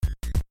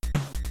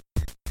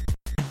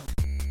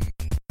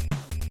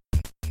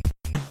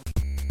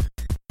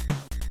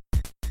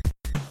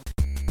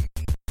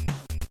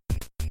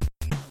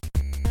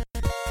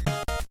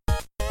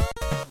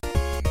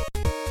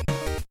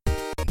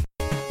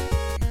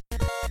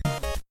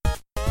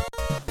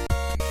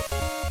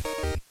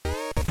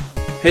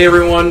Hey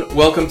everyone,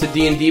 welcome to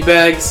D&D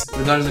Bags,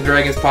 the Dungeons &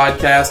 Dragons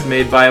podcast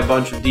made by a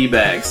bunch of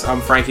D-Bags. I'm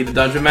Frankie the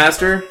Dungeon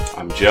Master.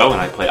 I'm Joe and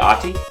I play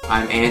Ati.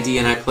 I'm Andy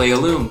and I play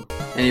Illum.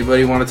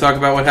 Anybody want to talk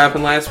about what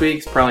happened last week?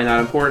 It's probably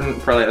not important,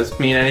 probably doesn't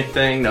mean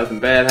anything,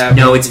 nothing bad happened.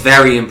 No, it's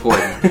very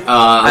important.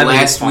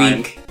 Last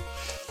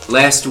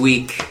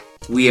week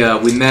we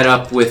met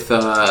up with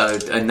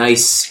a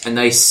nice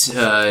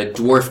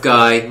dwarf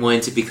guy who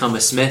wanted to become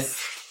a smith.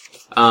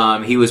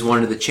 He was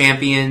one of the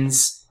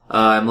champions.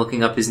 I'm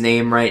looking up his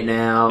name right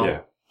now. Yeah.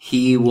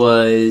 He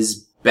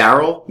was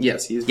Barrel?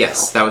 Yes, he's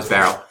Yes, that was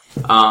Barrel.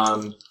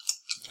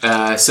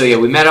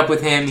 We met up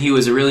with him. He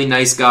was a really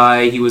nice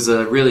guy. He was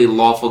a really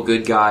lawful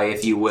good guy,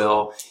 if you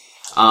will.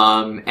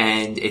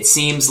 And it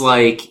seems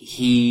like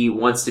he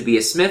wants to be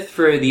a smith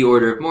for the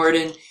Order of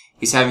Morden.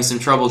 He's having some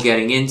trouble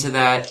getting into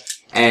that.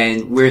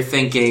 And we're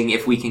thinking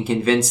if we can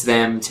convince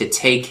them to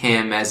take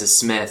him as a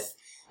smith,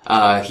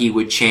 he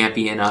would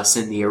champion us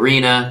in the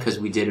arena because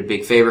we did a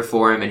big favor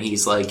for him, and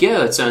he's like, yeah,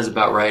 that sounds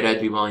about right. I'd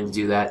be willing to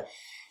do that.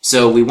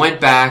 So we went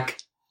back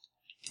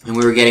and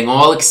we were getting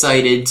all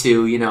excited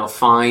to,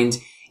 find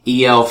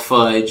E.L.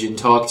 Fudge and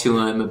talk to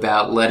him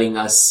about letting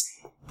us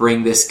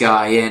bring this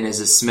guy in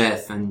as a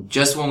smith. And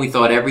just when we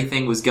thought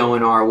everything was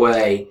going our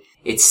way,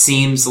 it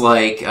seems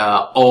like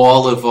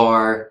all of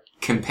our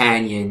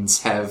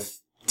companions have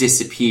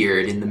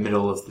disappeared in the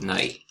middle of the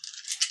night.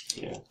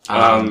 Yeah.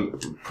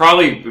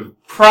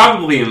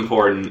 Probably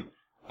important.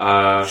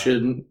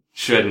 Shouldn't.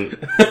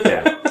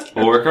 Yeah.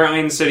 Well, we're currently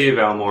in the city of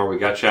Elmore. We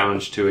got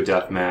challenged to a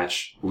death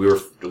match. We were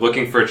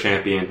looking for a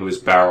champion who was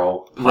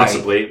Barrel,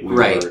 possibly.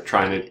 Right. We were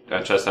trying to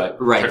test that.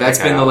 Right. That's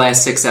been the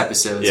last 6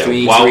 episodes. Yeah. Do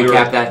we need to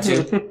recap that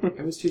too?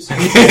 It was too soon.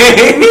 do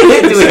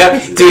we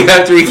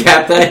have to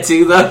recap that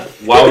too, though?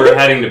 While we were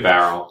heading to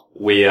Barrel,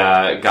 we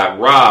got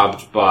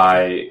robbed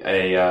by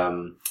a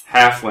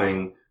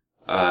halfling.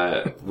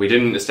 We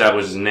didn't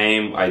establish his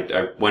name.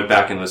 I went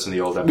back and listened to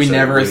the old episode. We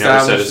never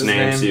said his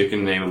name, so you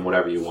can name him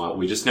whatever you want.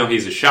 We just know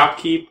he's a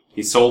shopkeep.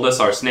 He sold us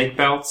our snake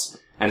belts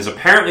and has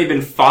apparently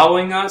been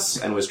following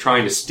us and was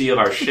trying to steal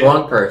our shit.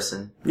 Wrong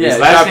person. Yeah, his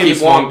last name is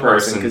Shopkeep Wong Wong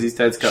Person because he's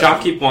Ted's cousin.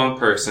 Shopkeep Wong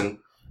Person,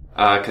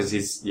 because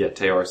he's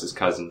Teoris'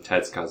 cousin,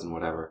 Ted's cousin,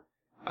 whatever.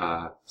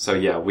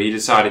 We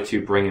decided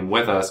to bring him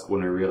with us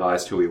when we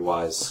realized who he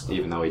was,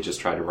 even though he just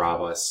tried to rob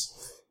us.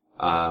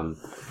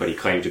 But he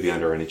claimed to be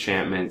under an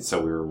enchantment,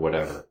 so we were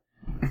whatever.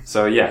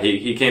 So yeah,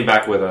 he came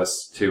back with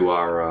us to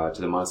our,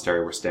 to the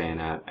monastery we're staying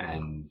at,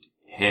 and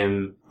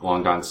him,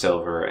 Long Gone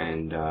Silver,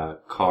 and,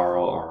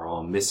 Carl are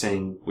all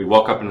missing. We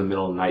woke up in the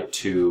middle of the night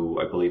to,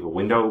 I believe, a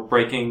window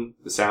breaking,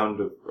 the sound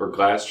of, or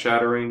glass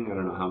shattering. I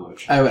don't know how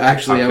much. I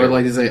would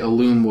like to say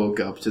Illum woke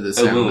up to the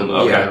sound of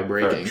window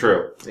breaking.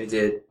 True. They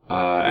did.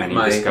 And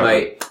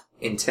my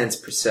intense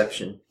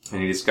perception.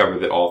 And he discovered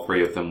that all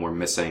 3 of them were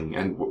missing.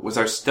 And was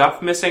our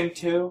stuff missing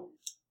too?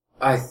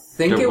 I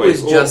think it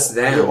was just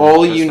them.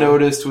 All you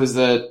noticed was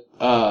that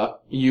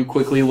you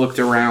quickly looked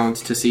around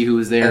to see who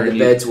was there. And the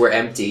beds were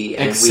empty,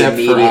 and we Except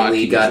for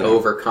immediately Aki. got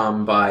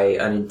overcome by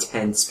an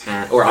intense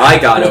panic. Or I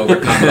got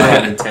overcome by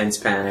an intense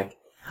panic.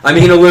 I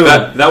mean, Illum.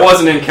 That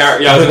wasn't in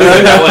character. Yeah, I was gonna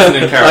say that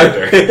wasn't in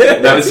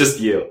character. That was just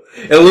you.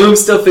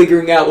 Illum's still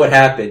figuring out what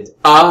happened.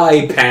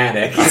 I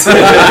panicked.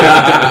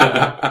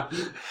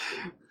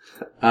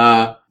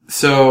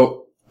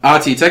 So,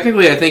 Ati,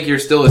 technically I think you're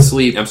still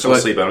asleep. I'm still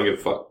asleep. I don't give a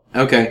fuck.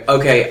 Okay.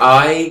 Okay,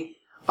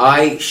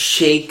 I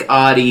shake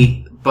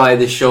Adi by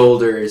the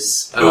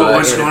shoulders.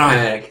 What's in going a on?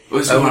 panic.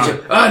 What's going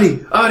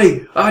on?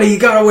 Adi, you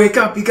gotta wake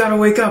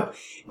up,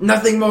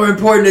 Nothing more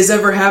important has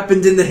ever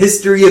happened in the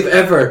history of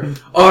ever.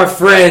 Our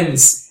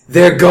friends,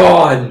 they're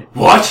gone.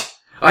 What?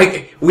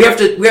 We have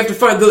to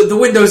find, the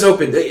window's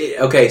open.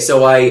 Okay,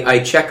 so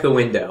I check the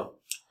window.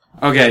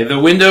 Okay, the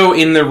window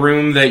in the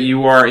room that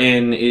you are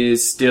in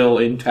is still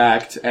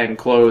intact and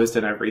closed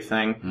and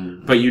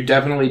everything, but you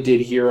definitely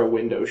did hear a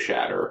window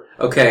shatter.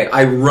 Okay,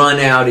 I run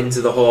out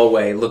into the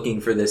hallway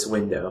looking for this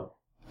window.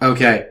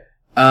 Okay,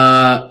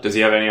 Does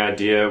he have any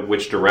idea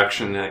which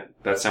direction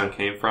that sound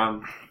came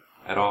from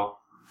at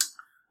all?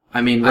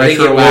 I mean, I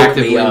think it woke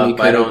retroactively, me up.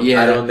 I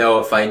don't know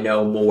if I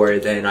know more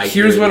than I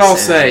Here's hear what the I'll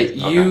sound. say.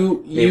 Okay.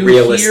 You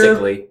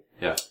realistically.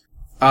 Yeah.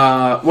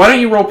 Why don't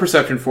you roll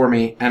perception for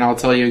me, and I'll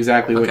tell you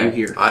exactly what you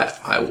hear.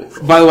 I will.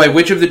 By the way,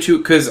 which of the two,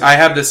 because I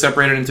have this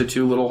separated into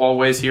 2 little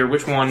hallways here,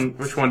 which one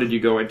did you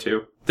go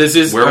into? This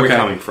is, Where are we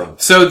coming from?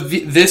 So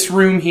this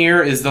room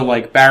here is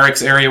the,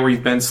 barracks area where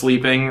you've been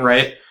sleeping,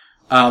 right?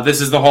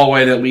 This is the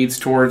hallway that leads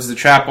towards the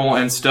chapel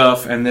and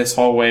stuff, and this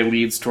hallway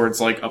leads towards,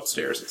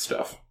 upstairs and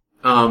stuff.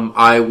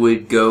 I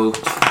would go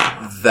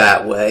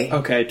that way.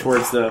 Okay,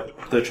 towards the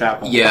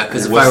chapel. Yeah,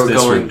 because if What's I were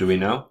this going... room? Do we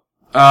know?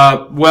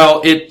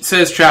 Well, it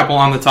says chapel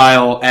on the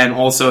tile, and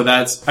also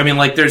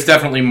there's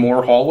definitely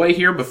more hallway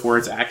here before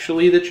it's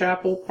actually the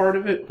chapel part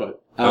of it,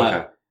 but,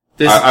 Okay.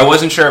 I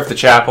wasn't sure if the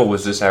chapel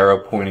was this arrow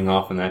pointing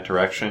off in that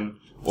direction,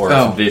 or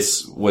if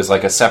this was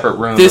like a separate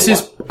room.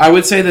 I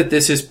would say that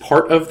this is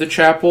part of the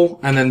chapel,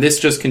 and then this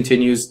just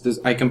continues.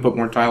 I can put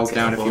more tiles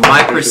down if you want.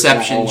 My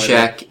perception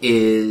check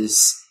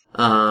is,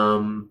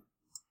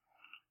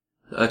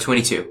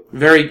 22.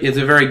 It's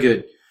a very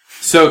good.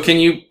 So can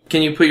you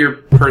put your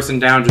person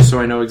down just so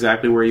I know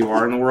exactly where you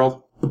are in the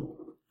world?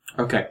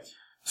 Okay.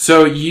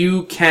 So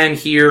you can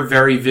hear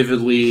very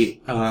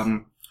vividly,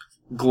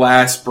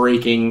 glass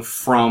breaking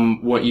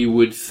from what you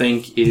would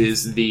think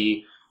is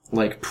the,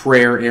 like,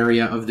 prayer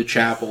area of the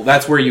chapel.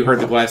 That's where you heard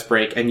the glass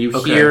break, and you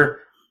hear,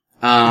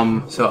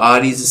 So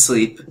Adi's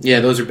asleep. yeah,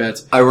 those are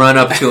beds. I run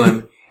up to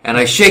him, and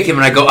I shake him,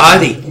 and I go,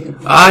 Adi!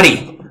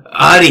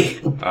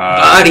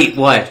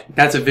 What?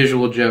 That's a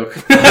visual joke.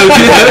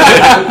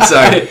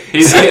 Sorry.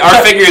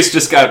 Our fingers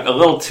just got a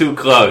little too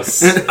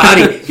close.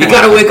 Adi, you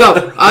gotta wake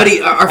up.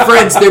 Adi, our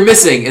friends, they're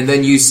missing. And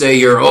then you say,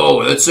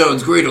 that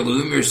sounds great,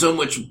 Illum. You're so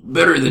much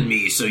better than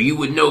me, so you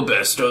would know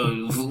best.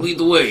 Lead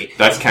the way.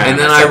 That's kind And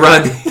of... then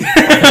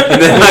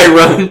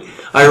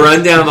I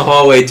run down the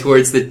hallway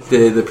towards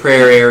the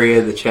prayer area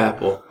of the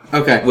chapel.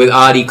 Okay. With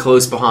Adi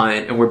close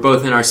behind, and we're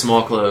both in our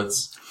small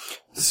clothes.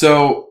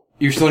 So,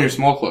 you're still in your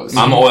small clothes.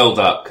 I'm oiled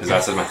up, because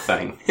that's my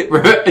thing. Did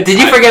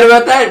you forget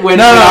about that? When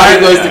No, Adi I-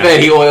 goes to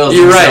bed, he oils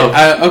You're himself.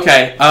 right.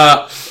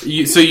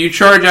 Okay. So you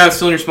charge out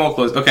still in your small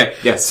clothes. Okay.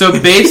 Yes. So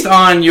based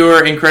on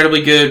your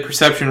incredibly good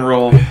perception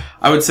roll,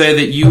 I would say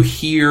that you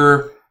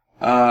hear,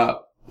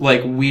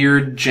 like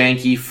weird,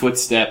 janky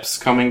footsteps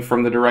coming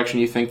from the direction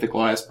you think the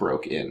glass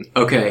broke in.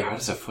 Okay. How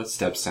does a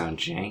footstep sound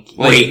janky?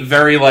 Like, Wait.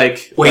 very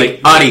like Adi.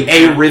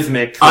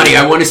 arrhythmic. Adi,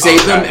 I want to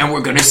save them, and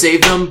we're gonna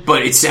save them,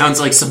 but it sounds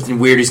like something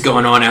weird is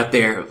going on out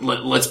there.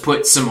 Let's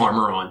put some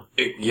armor on.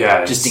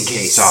 Yeah, Just in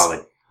case.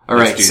 Solid.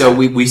 Alright, do so that.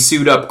 we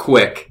suit up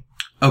quick.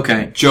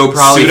 Okay. Joe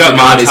probably Suit up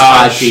forgot his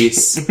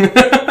montage.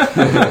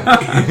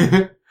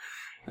 codpiece.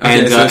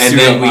 And so and suit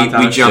then up we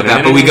montage. jump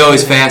out, but we go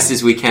as fast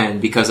as we can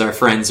because our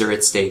friends are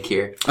at stake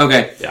here.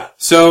 Okay. Yeah.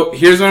 So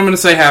here's what I'm going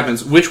to say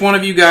happens. Which one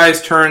of you guys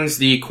turns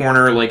the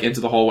corner like into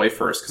the hallway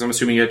first? Because I'm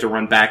assuming you have to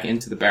run back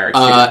into the barracks.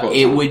 to get close.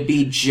 It would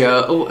be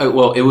Joe.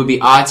 Well, it would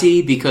be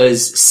Ati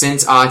because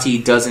since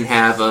Ati doesn't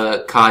have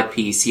a cod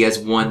piece, he has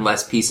one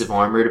less piece of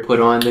armor to put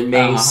on than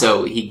me,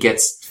 so he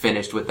gets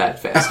finished with that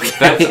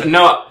faster.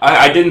 No,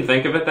 I didn't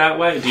think of it that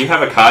way. Do you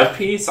have a cod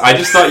piece? I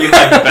just thought you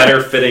had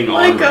better fitting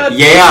armor. God.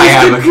 Yeah, I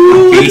have a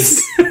cod piece.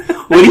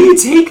 What do you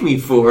take me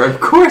for? Of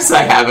course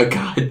I have a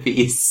cod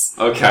piece.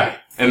 Okay.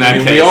 In that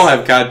case. We all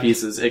have cod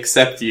pieces,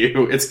 except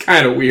you. It's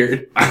kind of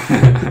weird.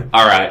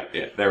 Alright,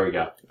 yeah, there we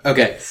go.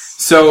 Okay,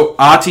 so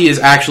Ati is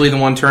actually the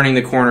one turning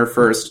the corner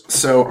first,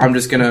 so I'm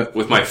just gonna...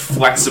 With my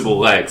flexible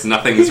legs,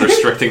 nothing is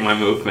restricting my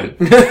movement.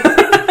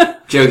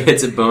 Joe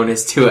gets a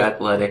bonus to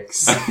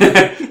athletics.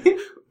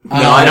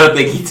 No, I don't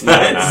think he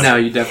does. No,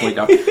 you definitely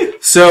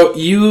don't. So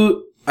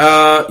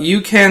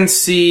you can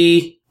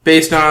see,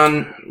 based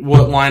on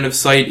what line of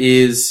sight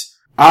is,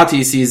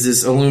 Ati sees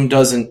this, Illum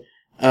doesn't.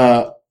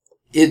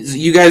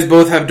 You guys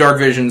both have dark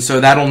vision, so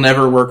that'll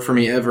never work for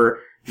me ever.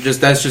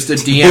 That's just a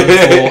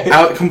DM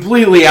tool,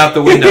 completely out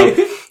the window.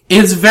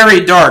 It's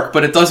very dark,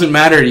 but it doesn't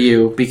matter to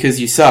you because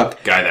you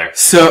suck. Guy there.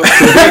 So,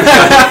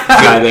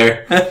 Guy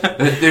there.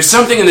 There's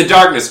something in the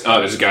darkness. Oh,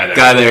 there's a guy there.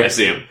 Guy there. I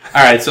see him.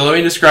 alright, so let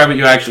me describe what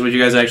you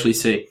guys actually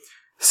see.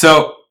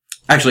 So,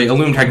 actually,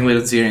 Illum technically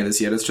doesn't see any of this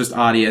yet. It's just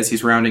Adi as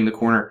he's rounding the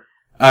corner.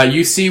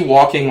 You see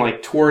walking,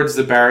 like, towards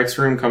the barracks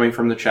room coming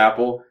from the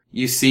chapel.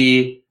 You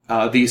see,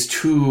 these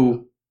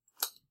two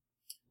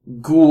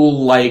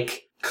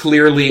ghoul-like,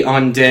 clearly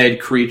undead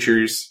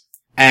creatures.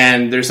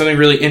 And there's something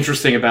really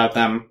interesting about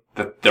them.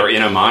 That they're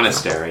in a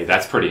monastery.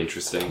 That's pretty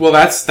interesting. Well,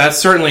 that's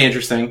certainly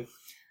interesting.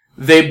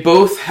 They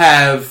both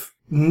have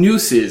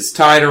nooses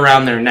tied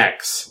around their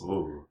necks.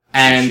 Ooh.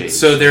 And Shades.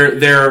 so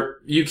they're,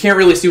 you can't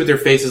really see what their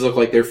faces look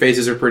like. Their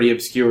faces are pretty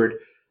obscured.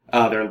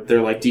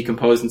 They're like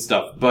decomposed and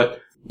stuff. But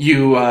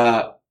you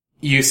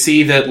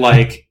see that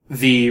like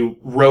the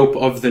rope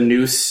of the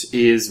noose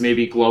is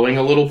maybe glowing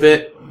a little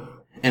bit.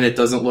 And it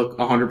doesn't look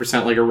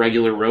 100% like a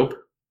regular rope.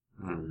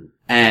 Hmm.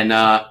 And,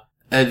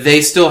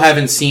 they still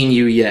haven't seen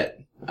you yet,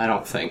 I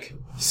don't think.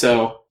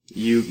 So,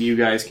 you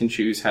guys can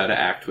choose how to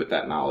act with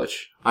that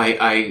knowledge.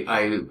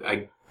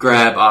 I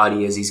grab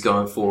Adi as he's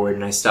going forward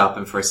and I stop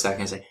him for a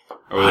second and say,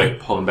 Are we like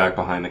pulling back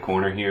behind the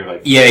corner here?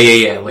 Like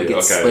yeah. Like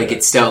it's, Okay. like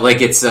it's still,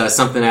 like it's,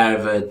 something out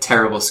of a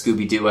terrible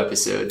Scooby-Doo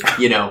episode.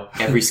 You know,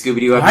 every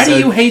Scooby-Doo episode. Why do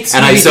you hate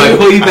And Scooby-Doo? so I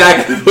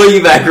pull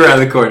you back around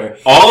the corner.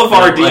 all of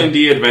our Like-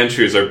 D&D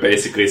adventures are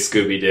basically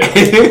Scooby-Doo.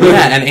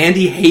 Yeah, and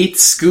Andy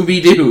hates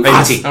Scooby-Doo for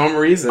Ati. some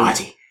reason.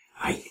 Ati,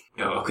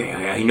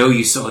 I know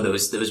you saw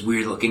those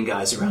weird looking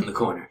guys around the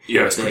corner.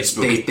 Yeah, it's pretty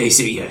spooky. They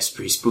say, yes,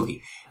 pretty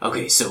spooky.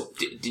 Okay, so,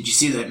 did you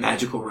see that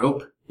magical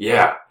rope?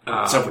 Yeah.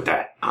 What's up with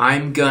that?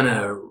 I'm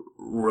gonna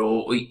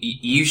roll,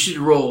 you should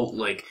roll,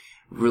 like,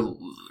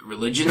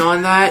 religion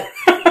on that.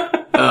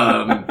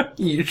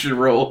 You should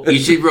roll. You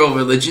should roll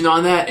religion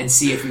on that and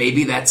see if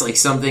maybe that's like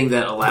something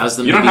that allows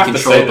them You to don't be have to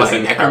say controlled this by a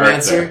in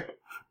necromancer.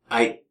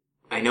 character.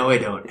 I know I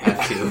don't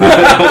have to.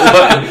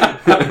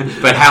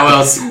 But how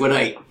else would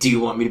I? Do you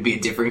want me to be a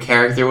different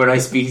character when I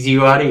speak to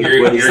you, Adi?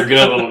 You're a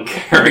good little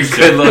character.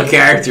 Good little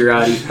character,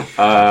 Adi.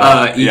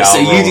 Yeah, So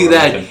I'll you roll do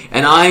that, religion.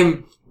 and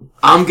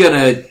I'm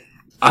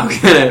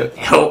gonna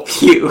help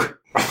you.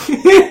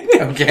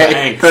 Okay.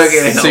 Thanks.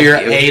 Okay. So you're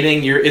Help you.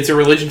 aiding. It's a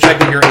religion check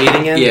that you're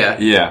aiding in. Yeah.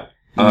 Yeah.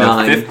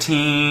 9.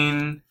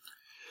 15.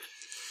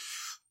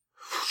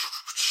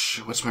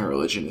 What's my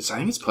religion? I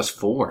think it's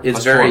 +4. It's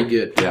Plus very 4.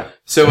 good. Yeah.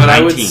 So what I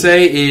would 19.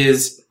 say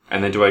is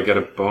And then do I get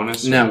a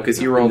bonus? no,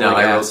 because you rolled No,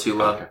 like I rolled ass. too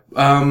low. Okay.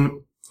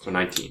 So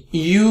 19.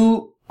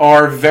 You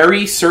are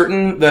very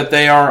certain that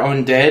they are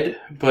undead,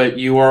 but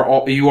you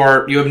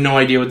have no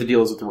idea what the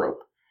deal is with the rope.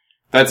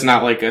 That's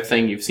not like a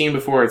thing you've seen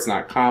before. It's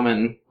not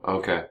common.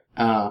 Okay.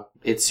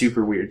 It's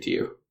super weird to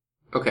you.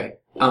 Okay.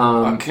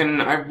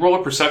 Can I roll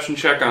a perception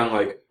check on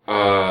like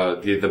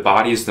the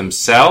bodies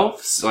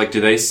themselves? Like, do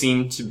they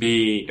seem to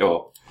be?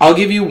 Oh, I'll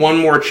give you one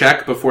more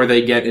check before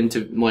they get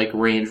into like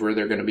range where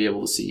they're going to be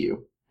able to see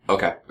you.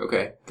 okay.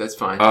 Okay, that's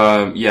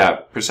fine. Yeah,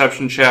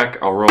 perception check.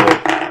 I'll roll.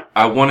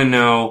 I want to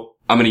know.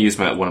 I'm going to use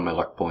one of my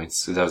luck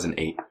points because that was an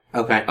 8.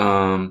 Okay.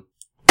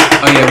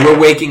 Oh yeah, we're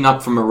waking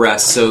up from a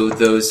rest, so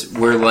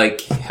we're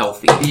like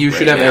healthy. You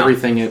should right have now.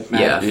 everything at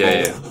max.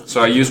 Yeah.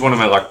 So I used one of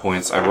my luck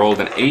points. I rolled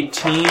an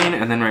 18,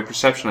 and then my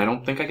perception. I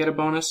don't think I get a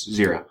bonus.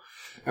 0.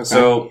 Okay.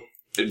 So,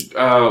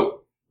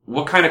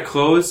 what kind of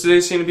clothes do they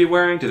seem to be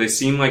wearing? Do they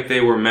seem like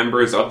they were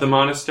members of the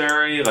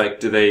monastery? Like,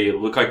 do they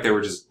look like they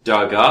were just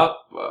dug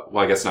up? Well,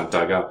 I guess not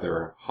dug up. They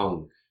were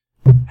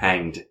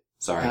hanged.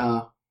 Sorry.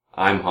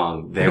 I'm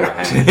hung. They were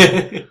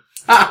hanged.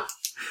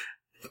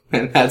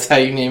 And that's how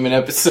you name an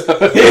episode.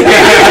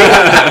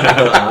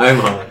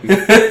 I'm on.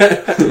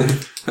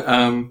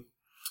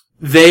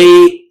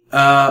 They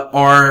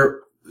are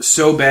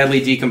so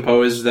badly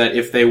decomposed that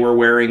if they were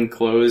wearing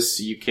clothes,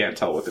 you can't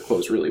tell what the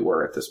clothes really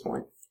were at this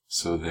point.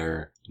 So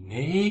they're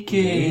naked.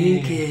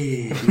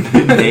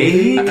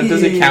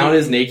 Does it count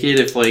as naked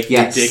if like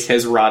Yes. your dick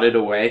has rotted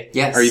away?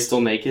 Yes. Are you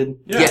still naked?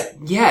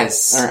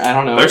 Yes. Or, I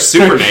don't know. They're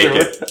super Sure.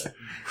 naked.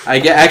 I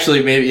get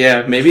actually maybe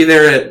maybe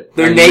they're at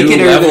They're a nakeder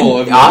new level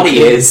than of Adi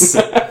naked. is.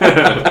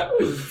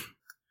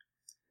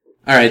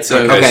 All right,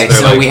 so Okay, so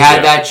so like- we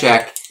had yeah. that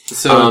check.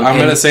 So I'm and-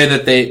 gonna say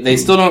that they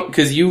still don't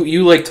because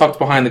you like tucked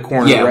behind the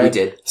corner, Yeah, right? we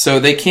did. So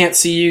they can't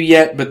see you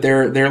yet, but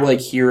they're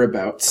like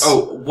hereabouts.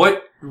 Oh,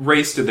 what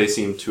race did they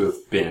seem to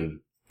have been?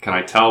 Can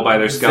I tell by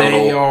their skeletal?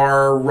 They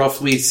are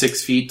roughly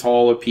 6 feet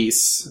tall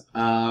apiece.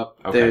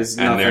 Okay. There's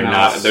and they're nothing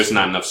not. else. There's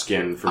not enough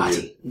skin for me.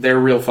 Adi, They're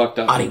real fucked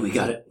up. Adi, we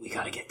gotta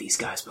get these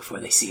guys before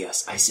they see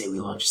us. I say we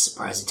launch a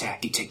surprise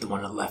attack. You take the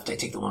one on the left, I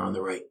take the one on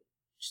the right.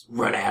 Just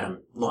run at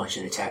them, launch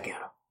an attack at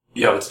them.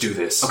 Yeah, let's do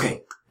this.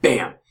 Okay,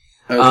 bam.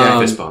 Okay,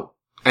 Fist bump.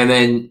 And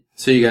then,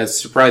 so you guys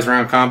surprise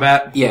round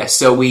combat. yeah,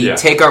 so we Yeah.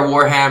 take our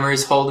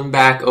warhammers, hold them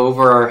back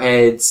over our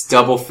heads,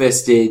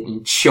 double-fisted,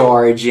 and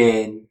charge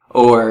in.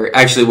 Or,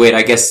 actually, wait,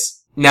 I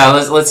guess, no,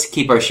 let's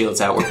keep our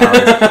shields out. We're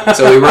powered.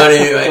 So we run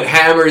in,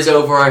 hammers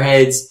over our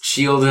heads,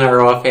 shield in our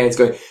offhands,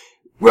 going,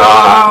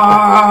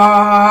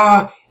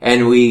 rah!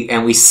 And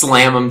we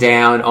slam them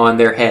down on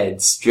their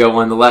heads. Joe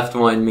on the left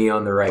one, me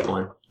on the right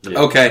one. Yeah.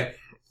 Okay,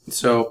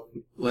 so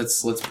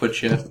let's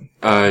put you.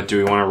 Do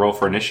we want to roll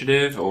for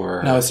initiative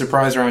or? No, a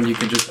surprise round. You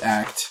can just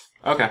act.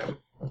 Okay.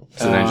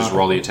 So then just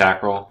roll the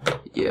attack roll.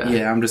 Yeah.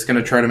 Yeah, I'm just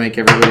gonna try to make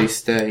everybody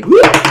stay.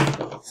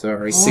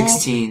 Sorry.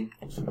 16.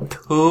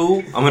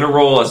 I'm gonna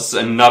roll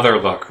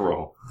another luck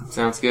roll.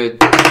 Sounds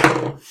good.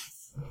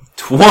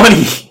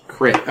 20.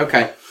 Crit.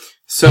 Okay.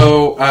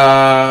 So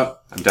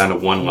I'm down to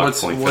 1 luck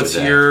point for what's the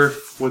day. your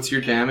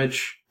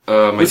damage?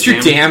 My What's your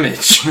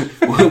damage?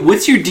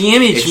 What's your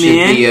damage, it should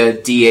be a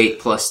D8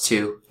 plus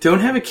 2. Don't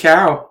have a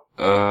cow.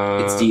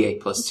 It's D8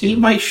 plus 2. Eat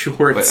my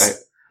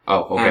shorts. Wait,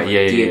 okay.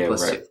 Yeah, D8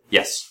 plus right. 2.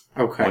 Yes.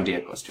 Okay.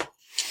 1d8 plus 2.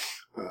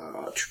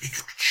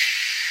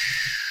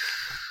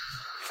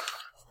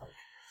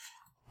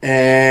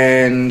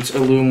 And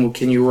Illum,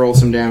 can you roll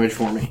some damage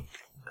for me?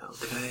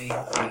 Okay,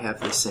 I have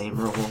the same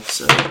roll,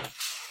 so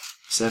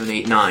 7,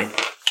 8, 9.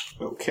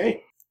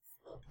 Okay.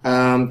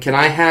 Can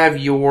I have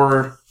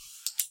your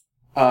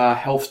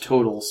health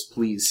totals,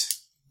 please?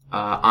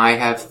 I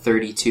have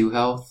 32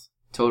 health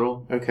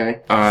total.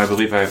 Okay. I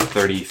believe I have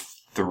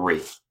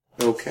 33.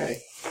 Okay.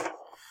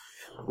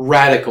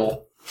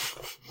 Radical.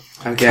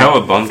 Okay.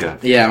 Cowabunga.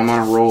 Yeah, I'm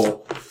on a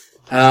roll.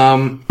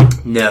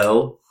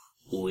 No,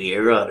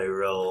 we're on a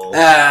roll.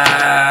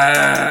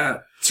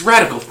 It's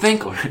Radical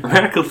Thinker.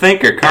 Radical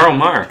Thinker, Karl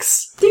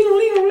Marx.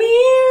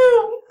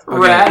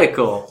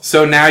 Radical.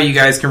 So now you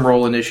guys can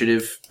roll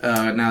initiative,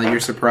 now that your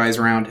surprise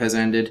round has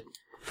ended.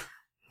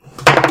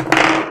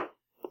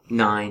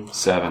 9.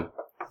 7.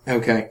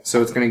 Okay,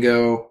 so it's gonna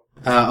go,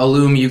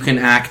 Illum, you can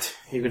act.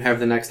 You can have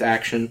the next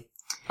action.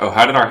 Oh,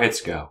 how did our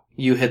hits go?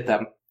 You hit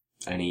them.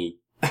 Any?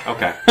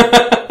 Okay.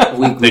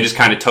 We They just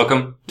kind of took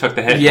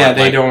the hit. Yeah, like,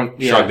 they don't,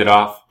 yeah. shrugged it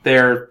off.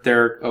 They're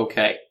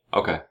okay.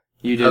 Okay.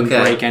 You didn't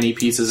Okay. break any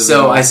pieces of So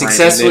them I off or anything.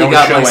 successfully They don't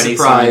got show my any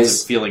surprise.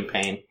 signs of feeling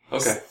pain.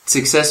 Okay.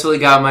 successfully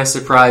got my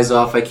surprise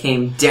off. I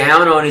came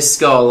down on his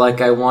skull like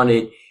I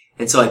wanted,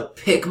 and so I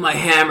pick my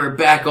hammer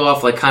back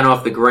off, like kind of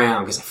off the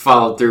ground, because I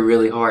followed through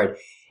really hard.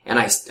 And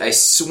I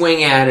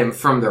swing at him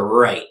from the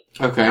right.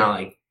 Okay. And I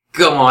like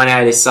go on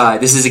at his side.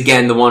 This is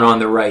again the one on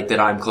the right that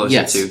I'm closer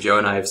Yes. to. Joe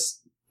and I have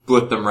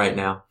split them right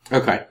now.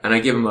 Okay. And I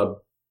give him a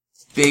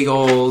big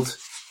old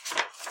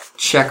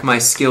check my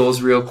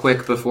skills real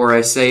quick before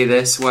I say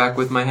this. Whack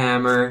with my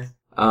hammer.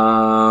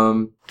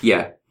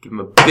 Yeah. Give him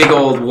a big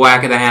old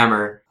whack of the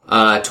hammer.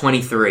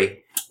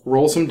 23.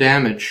 Roll some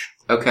damage.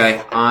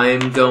 Okay.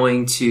 I'm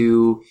going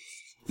to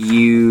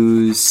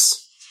use...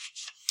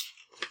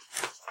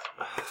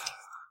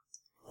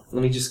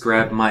 Let me just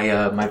grab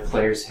my my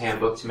player's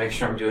handbook to make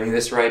sure I'm doing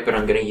this right, but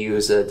I'm going to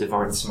use a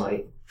Divine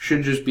Smite.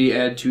 Should just be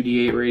add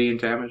 2d8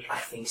 radiant damage. I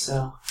think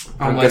so.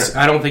 Unless,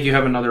 I don't think you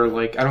have another,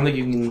 I don't think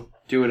you can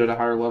do it at a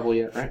higher level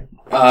yet, right?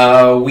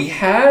 We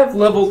have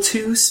level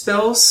 2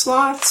 spell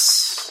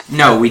slots?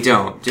 No, we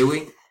don't. Do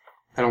we?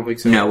 I don't think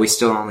so. No, we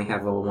still only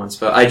have level 1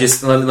 spell. Let me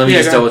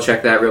just double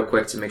check that real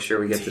quick to make sure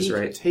we get this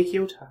right. Take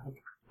your time.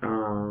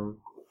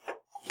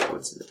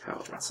 What's in the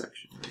Paladin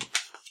section?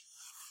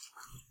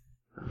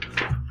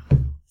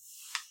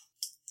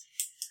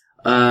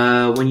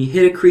 When you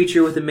hit a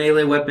creature with a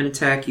melee weapon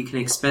attack, you can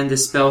expend a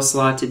spell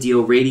slot to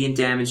deal radiant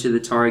damage to the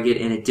target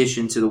in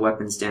addition to the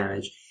weapon's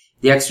damage.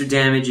 The extra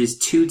damage is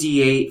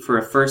 2d8 for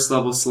a first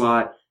level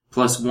slot,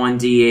 plus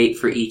 1d8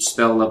 for each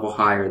spell level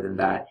higher than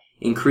that.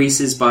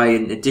 Increases by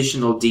an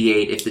additional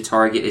d8 if the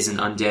target is an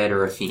undead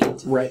or a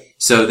fiend. Right.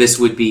 So this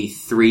would be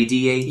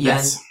 3d8 then?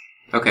 Yes.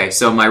 Okay,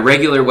 so my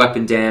regular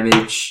weapon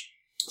damage,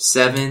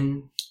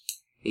 7,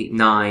 8,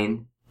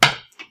 9,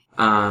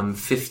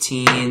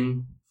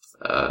 15...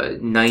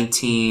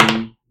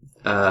 19,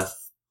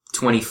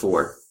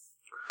 24.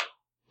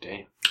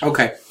 Damn.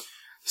 Okay.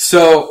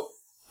 So,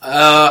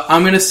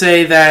 I'm gonna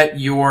say that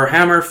your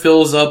hammer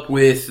fills up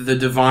with the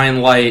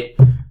divine light,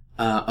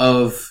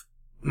 of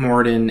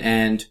Morden,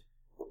 and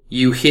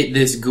you hit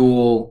this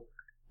ghoul,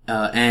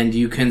 and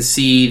you can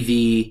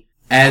see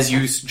as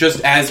you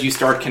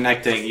start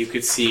connecting, you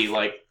could see,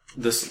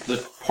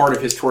 the part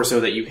of his torso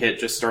that you hit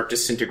just start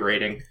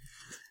disintegrating.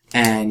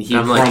 And he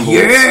crumbles. Like,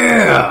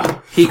 yeah!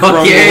 He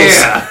crumbles.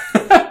 Yeah!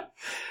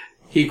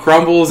 He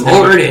crumbles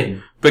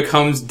and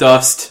becomes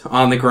dust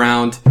on the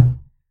ground.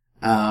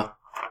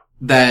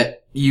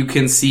 That you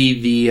can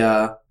see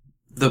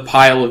the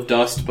pile of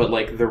dust, but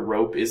the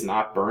rope is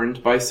not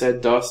burned by said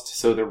dust,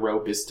 so the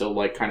rope is still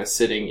kind of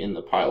sitting in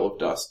the pile of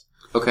dust.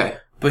 Okay.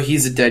 But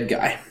he's a dead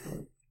guy.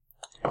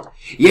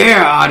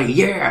 Yeah, Adi,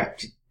 yeah!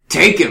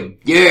 Take him!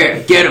 Yeah!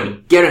 Get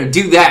him!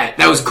 Do that!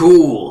 That was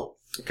cool!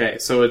 Okay,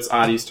 so it's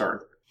Adi's turn.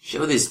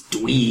 Show this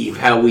dweeb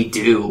how we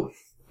do.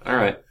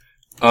 Alright.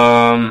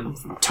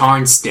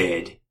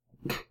 Tarnstead.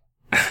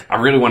 I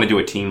really want to do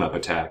a team-up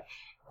attack.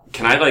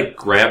 Can I,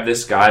 grab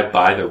this guy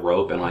by the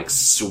rope and,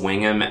 swing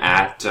him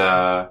at,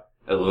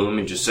 Illum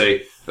and just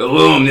say,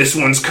 Illum, this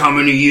one's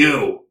coming to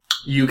you?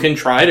 You can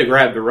try to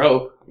grab the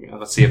rope. Yeah,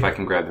 let's see if I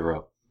can grab the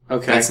rope.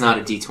 Okay. That's not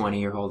a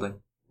D20 you're holding.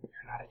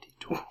 You're not a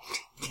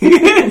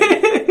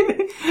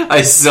D20.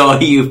 I saw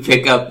you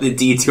pick up the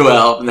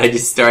D12 and I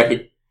just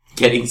started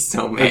getting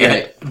so mad.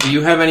 Okay. Do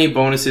you have any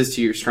bonuses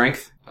to your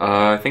strength?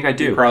 I think I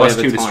do. You probably Plus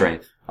have 2 a to ton.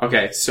 strength.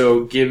 Okay,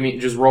 so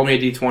just roll me a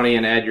d20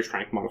 and add your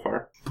strength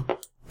modifier.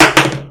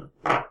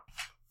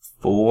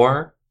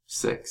 4.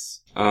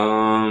 6.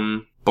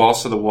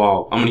 Balls to the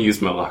wall. I'm gonna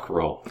use my luck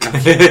roll.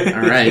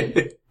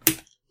 Alright.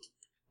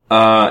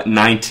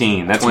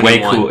 19. That's 21. way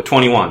cool.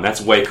 21.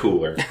 That's way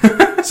cooler.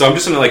 So I'm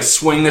just gonna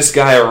swing this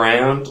guy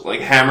around,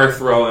 hammer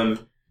throw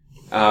him,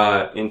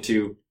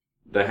 into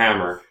the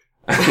hammer.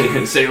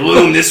 And say,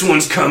 Loom, this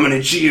one's coming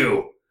at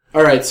you.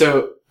 Alright,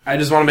 so I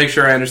just want to make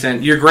sure I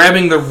understand. You're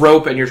grabbing the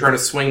rope and you're trying to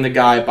swing the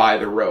guy by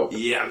the rope.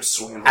 Yeah, I'm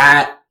swinging.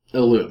 At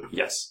Illum.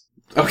 Yes.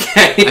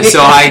 Okay. So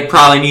I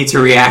probably need to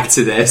react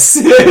to this.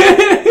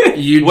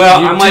 You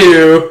I'm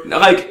do.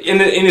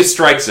 in his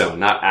strike zone,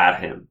 not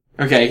at him.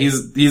 Okay,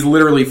 he's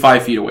literally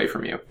 5 feet away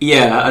from you.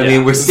 Yeah, I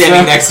mean, we're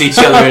standing next to each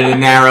other in a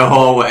narrow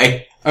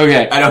hallway.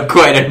 Okay. I don't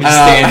quite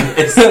understand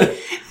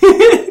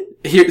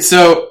this.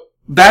 So,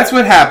 that's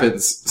what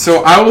happens.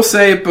 So I will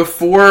say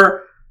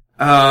before,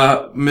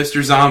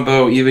 Mr.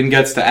 Zombo even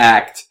gets to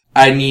act,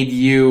 I need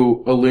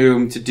you,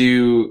 Illum, to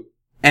do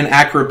an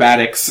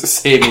acrobatics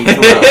saving throw.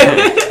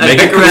 Make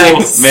it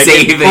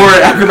cool.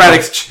 Or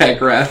acrobatics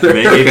check, rather.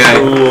 Make it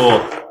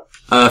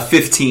cool.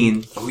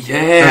 15. Oh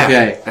yeah.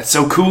 Okay. That's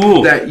so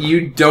cool. That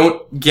you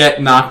don't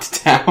get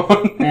knocked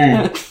down.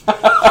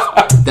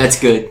 That's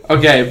good.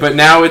 Okay, but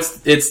now it's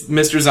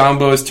Mr.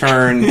 Zombo's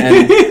turn,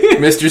 and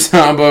Mr.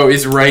 Zombo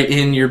is right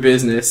in your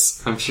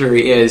business. I'm sure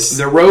he is.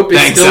 The rope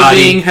is still Adi.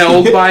 being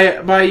held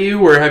by you,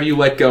 or have you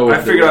let go of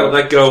I figured I'd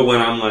let go when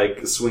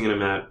I'm swinging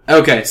him at.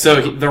 Okay,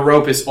 so the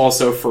rope is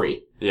also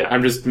free. Yeah.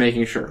 I'm just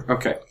making sure.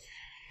 Okay.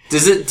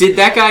 Did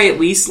that guy at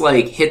least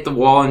hit the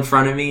wall in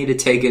front of me to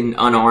take an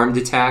unarmed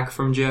attack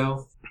from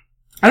Joe?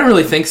 I don't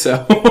really think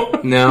so.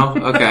 No?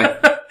 Okay.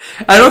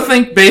 I don't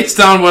think, based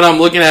on what I'm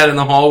looking at in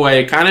the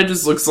hallway, it kind of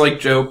just looks like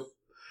Joe.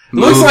 It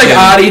looks Moved like him.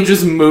 Adi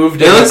just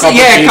moved him.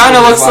 It kind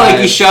of looks like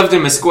you shoved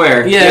him a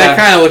square. Yeah, it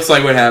kind of looks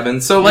like what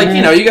happened. So,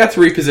 you got to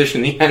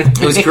reposition the end.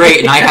 It was great,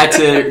 and I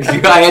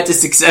had to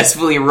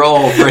successfully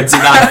roll for it to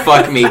not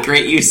fuck me.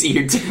 Great use of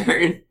your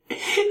turn.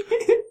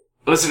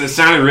 Listen, it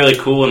sounded really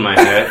cool in my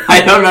head.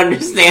 I don't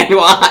understand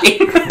why.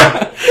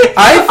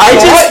 I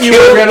just you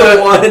were killed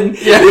the one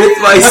Yeah. with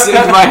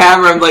my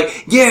hammer. I'm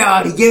like,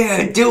 yeah,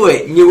 do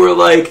it. And you were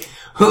like,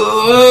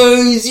 oh,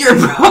 it's your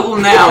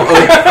problem now.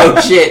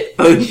 Oh shit,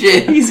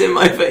 he's in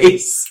my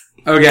face.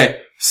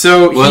 Okay,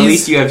 so Well, at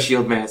least you have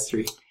shield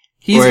mastery.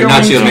 he's Or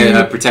not shield going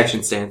mastery, to,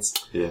 protection stance.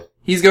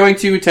 he's going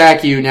to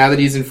attack you now that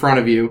he's in front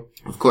of you.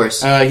 Of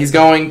course. He's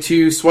going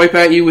to swipe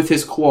at you with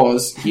his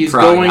claws. He's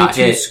Probably going not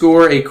to hit.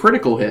 score a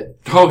critical hit.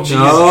 Oh, Jesus.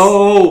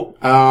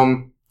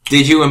 No.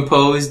 Did you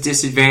impose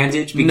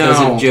disadvantage because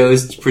No. of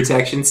Joe's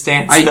protection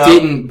stance? I though?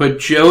 didn't, but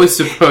Joe is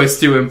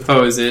supposed to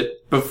impose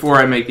it before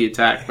I make the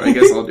attack, but I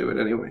guess I'll do it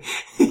anyway.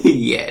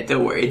 Yeah,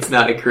 don't worry. It's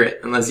not a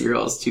crit unless he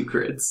rolls 2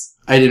 crits.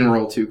 I didn't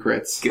roll 2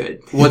 crits. Good.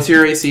 What's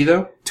your AC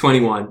though?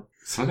 21.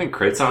 Something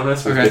crits on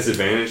us with Okay.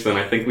 disadvantage, then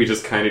I think we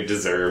just kind of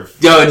deserve.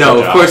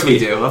 No, of course we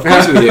do. Of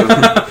course we do.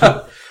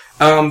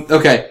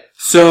 Okay,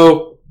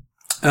 so,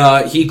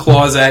 he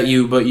claws at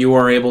you, but you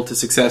are able to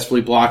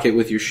successfully block it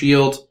with your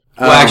shield.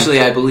 Well, actually,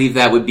 I believe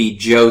that would be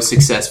Joe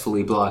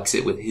successfully blocks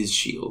it with his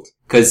shield.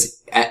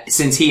 Because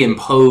since he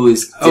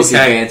imposed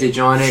disadvantage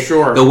on it,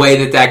 Sure. the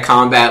way that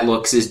combat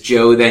looks is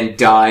Joe then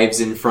dives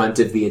in front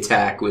of the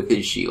attack with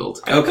his shield.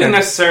 I don't think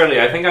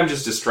necessarily. I think I'm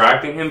just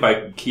distracting him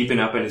by keeping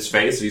up in his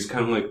face. So he's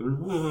kind of like,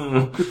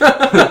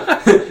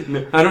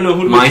 I don't know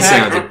who to Mine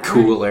attack. sounded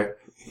cooler.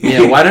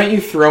 Yeah, why don't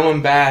you throw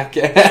him back?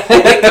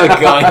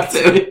 I'm going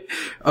to.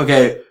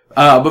 Okay,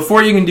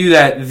 before you can do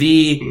that,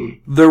 the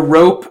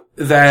rope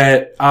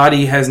that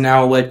Adi has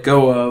now let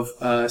go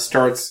of,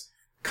 starts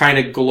kind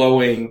of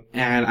glowing,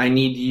 and I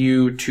need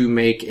you to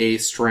make a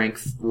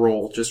strength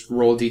roll. Just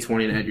roll a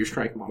d20 and add your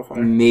strength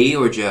modifier. Me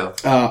or Joe?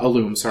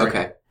 Illum, sorry.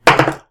 Okay.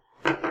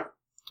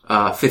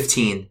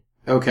 15.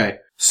 Okay.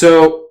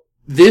 So,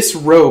 this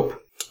rope,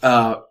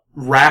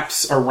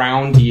 wraps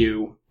around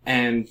you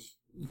and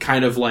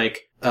kind of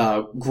like,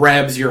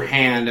 grabs your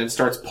hand and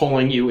starts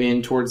pulling you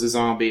in towards the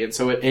zombie. And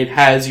so it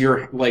has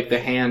your, like the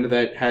hand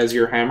that has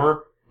your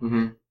hammer.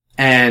 Mm-hmm.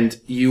 And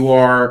you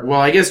are,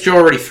 well, I guess Joe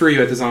already threw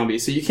you at the zombie,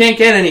 so you can't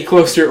get any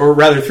closer, or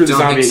rather threw the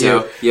Don't zombie think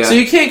at so. you. Yeah. So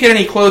you can't get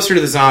any closer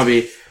to the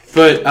zombie,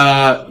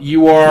 but,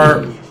 you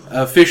are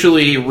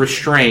officially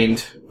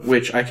restrained,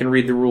 which I can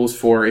read the rules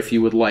for if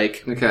you would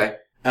like. Okay.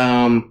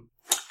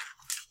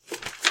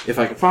 If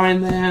I can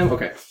find them.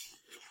 Okay.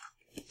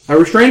 A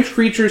restrained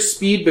creature's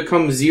speed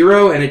becomes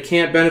 0, and it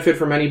can't benefit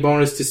from any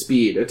bonus to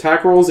speed.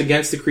 Attack rolls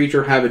against the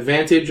creature have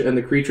advantage, and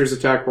the creature's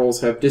attack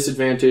rolls have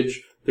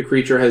disadvantage. The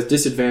creature has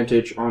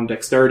disadvantage on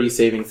dexterity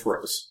saving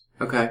throws.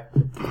 Okay.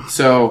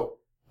 So,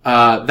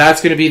 that's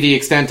gonna be the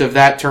extent of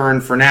that turn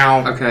for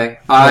now. Okay.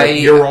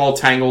 You're all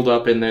tangled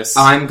up in this.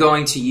 I'm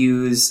going to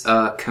use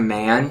a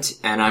command,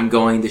 and I'm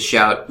going to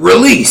shout,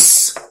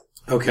 "Release!"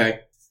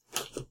 Okay.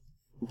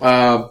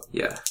 Yeah.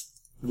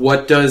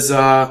 What is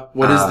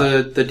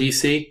the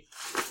DC?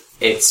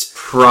 It's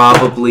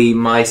probably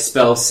my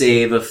spell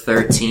save of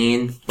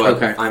 13, but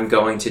Okay. I'm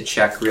going to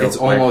check real It's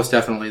quick. almost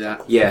definitely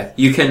that. Yeah,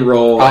 you can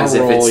roll I'll as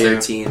if roll, it's yeah.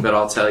 13, but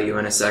I'll tell you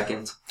in a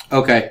second.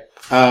 Okay.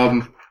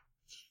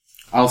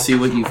 I'll see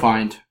what you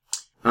find.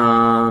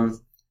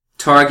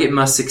 Target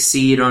must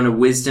succeed on a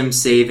wisdom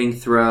saving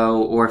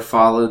throw or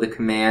follow the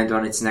command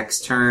on its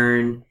next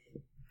turn.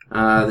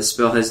 The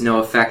spell has no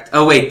effect.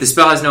 Oh wait, the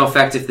spell has no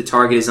effect if the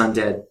target is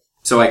undead.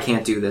 So I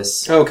can't do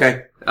this.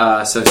 Okay.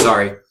 So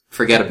sorry.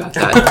 Forget about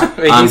that.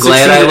 He I'm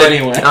glad I succeeded looked,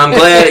 anyway. I'm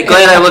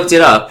glad I looked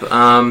it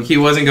up. He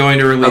wasn't going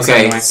to release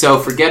Okay, anyway. so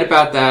forget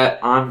about that.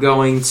 I'm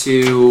going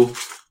to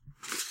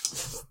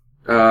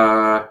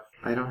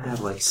I don't have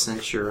like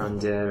censure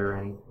undead or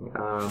anything.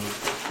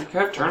 We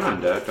have turn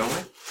undead, don't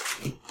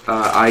we?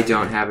 I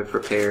don't have it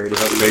prepared.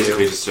 That's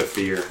basically just a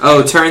fear.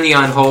 Oh, turn the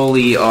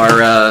unholy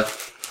are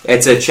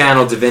it's a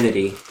channel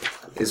divinity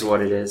is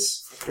what it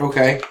is.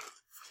 Okay.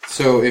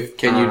 So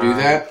can you do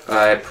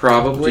that?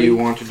 Probably. Do you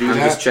want to do I'm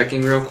that? just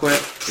checking real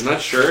quick. I'm not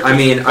sure. I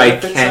mean, I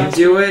Benefits can sounds-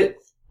 do it.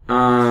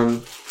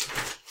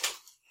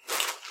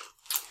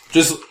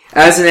 Just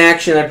As an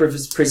action, I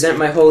present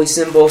my holy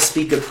symbol,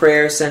 speak a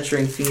prayer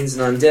censuring fiends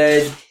and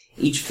undead.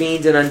 Each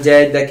fiend and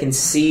undead that can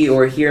see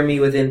or hear me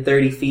within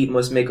 30 feet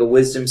must make a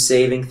wisdom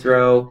saving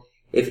throw.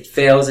 If it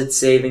fails its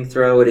saving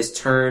throw, it is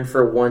turned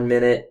for 1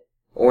 minute,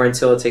 or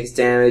until it takes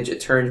damage. A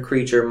turned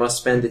creature must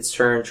spend its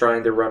turn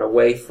trying to run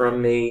away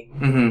from me.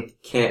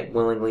 Can't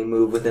willingly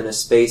move within a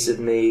space of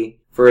me.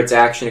 For its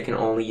action, it can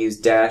only use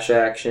dash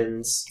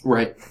actions.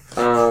 right.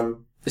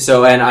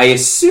 And I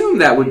assume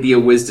that would be a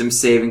wisdom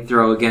saving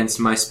throw against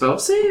my spell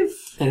save?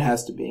 It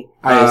has to be.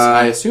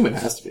 I assume it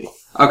has to be.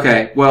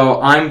 Okay, well,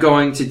 I'm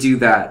going to do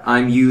that.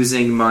 I'm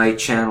using my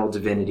channel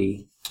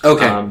divinity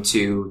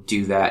to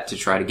do that, to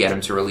try to get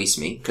him to release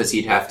me, because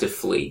he'd have to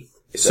flee.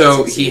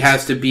 So he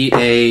has to beat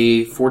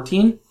a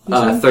 14?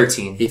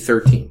 13. A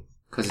 13.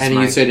 And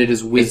you said it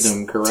is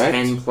wisdom, it's correct?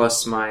 10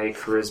 plus my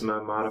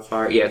charisma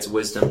modifier. Yeah, it's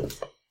wisdom.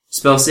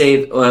 Spell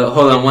save,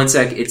 hold on one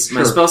sec.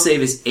 My spell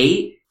save is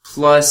 8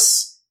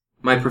 plus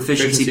my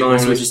proficiency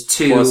bonus, which is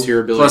 2 plus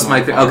your ability plus my,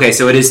 modifier. okay,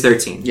 so it is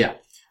 13. Yeah.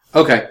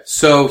 Okay,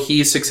 so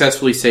he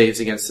successfully saves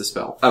against the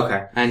spell,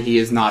 Okay. and he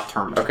is not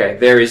terminal. Okay.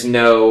 There is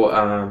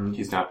no,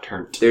 He's not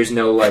turned. there's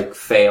no, like,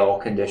 fail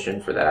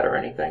condition for that or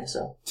anything,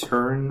 so.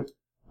 Turn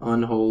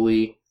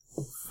unholy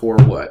for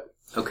what?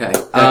 Okay.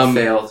 That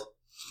failed.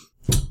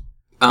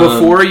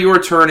 Before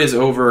your turn is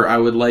over, I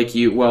would like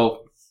you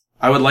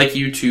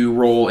to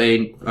roll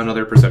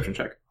another perception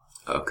check.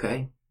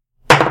 Okay.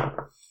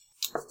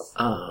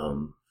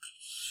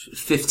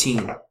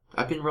 15.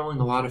 I've been rolling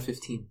a lot of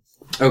 15.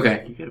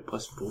 Okay. You get a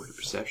 +4 to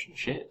perception.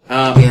 Shit.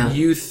 Yeah.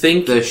 You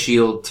think The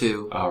shield,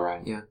 too. All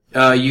right.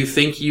 Yeah. you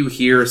think you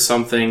hear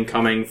something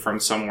coming from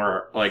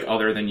somewhere like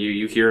other than you.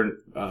 You hear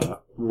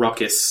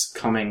ruckus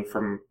coming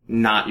from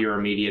not your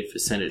immediate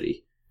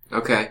vicinity.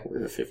 Okay.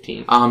 With a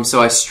 15.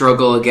 So I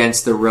struggle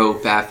against the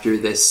rope after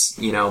this,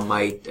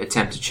 my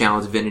attempt to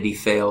challenge divinity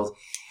failed.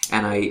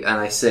 And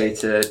I say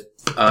to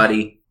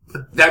Adi,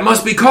 "That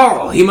must be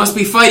Carl. He must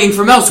be fighting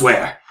from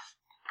elsewhere."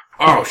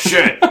 Oh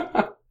shit!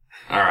 All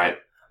right.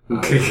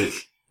 Okay.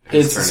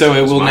 His turn So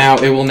is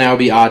mine. it will now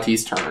be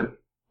Ati's turn.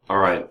 All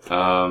right.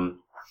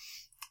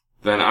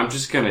 Then I'm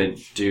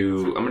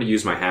gonna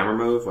use my hammer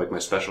move, like my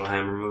special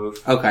hammer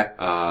move. Okay.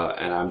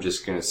 And I'm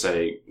just gonna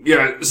say,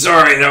 yeah,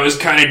 sorry, that was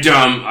kind of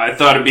dumb. I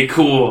thought it'd be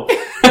cool.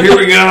 Here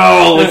we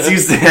go. Let's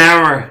use the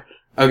hammer.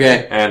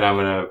 Okay. And I'm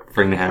gonna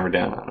bring the hammer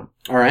down on him.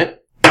 All right.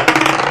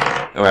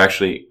 Oh,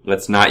 actually,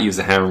 let's not use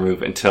the hammer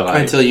move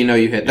until you know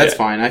you hit. That's Yeah.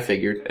 fine. I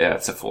figured. Yeah,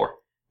 it's a 4.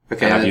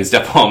 Okay. And I've used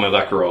up all my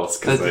luck rolls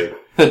because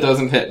that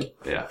doesn't hit.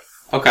 yeah.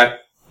 Okay.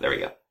 There we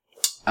go.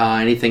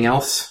 Anything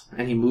else?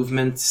 Any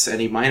movements?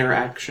 Any minor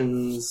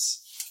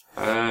actions?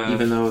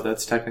 Even though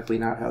that's technically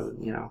not how,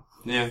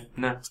 Yeah,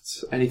 no.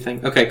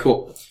 anything. Okay,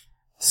 cool.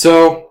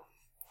 So,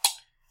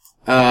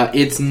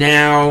 it's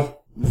now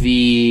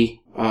the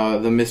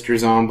Mr.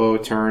 Zombo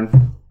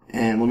turn.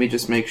 And let me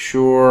just make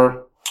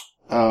sure.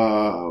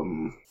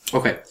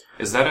 Okay.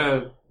 Is that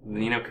a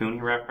Ni no Kuni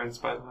reference,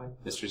 by the way?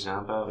 Mr.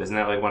 Zombo? Isn't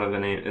that like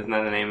isn't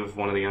that the name of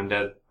one of the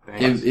undead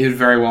things? It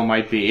very well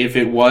might be. If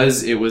it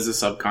was a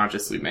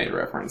subconsciously made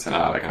reference. And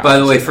not a okay. By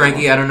the way, conscious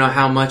Frankie, one. I don't know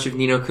how much of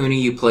Ni no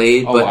Kuni you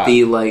played, A but lot.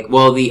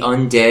 the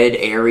undead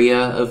area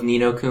of Ni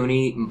no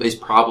Kuni is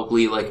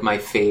probably like my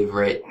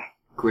favorite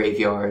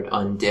graveyard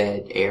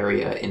undead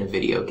area in a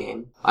video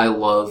game. I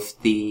love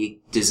the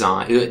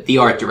design, the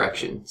art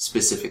direction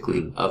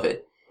specifically of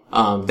it.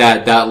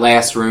 That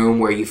last room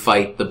where you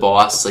fight the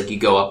boss, like you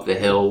go up the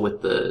hill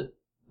with the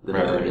moon,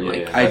 and,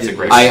 like, That's a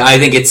great I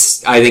think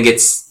it's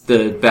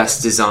the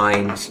best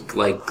designed,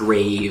 like,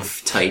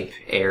 grave type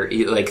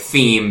area, like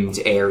themed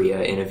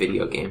area in a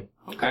video game.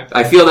 Okay.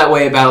 I feel that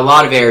way about a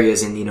lot of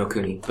areas in Ni no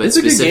Kuni, but It's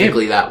a good game.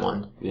 specifically that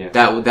one. Yeah.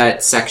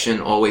 That section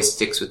always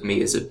sticks with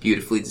me as a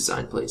beautifully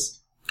designed place.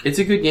 It's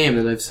a good game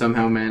that I've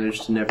somehow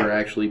managed to never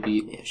actually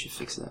beat. Yeah, I should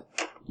fix that.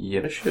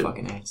 Yep. I should.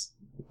 Fucking ass.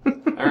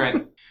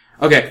 Alright.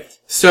 Okay,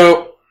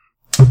 so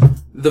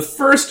the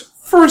first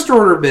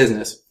order of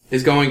business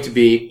is going to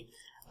be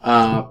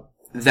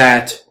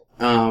that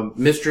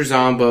Mr.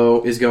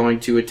 Zombo is going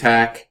to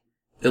attack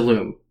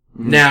Illum.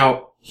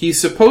 Now, he's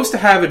supposed to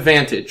have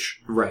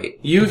advantage. Right.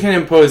 You can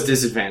impose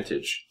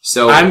disadvantage.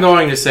 So I'm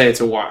going to say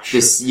it's a wash.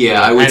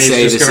 I would And he's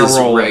say just this gonna is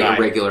roll a a die.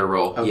 regular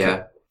roll. Okay.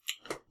 Yeah.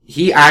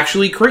 He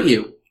actually crit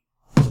you.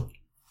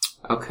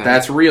 Okay.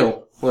 That's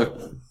real. Look.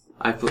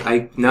 I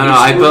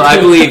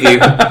believe you.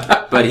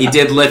 But he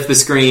did lift the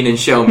screen and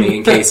show me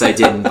in case I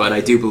didn't, but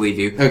I do believe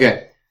you.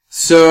 Okay.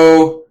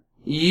 So,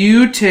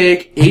 you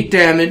take 8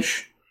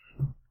 damage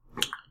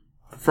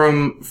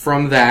from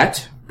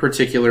that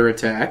particular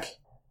attack.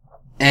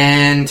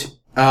 And,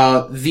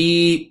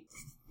 the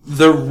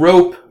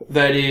rope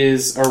that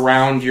is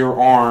around your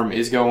arm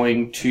is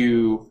going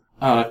to,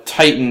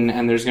 tighten,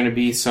 and there's going to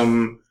be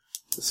some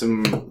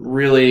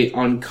really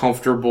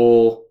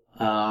uncomfortable,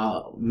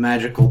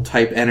 magical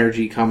type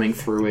energy coming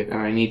through it, and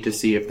I need to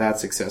see if that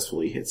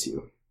successfully hits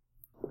you.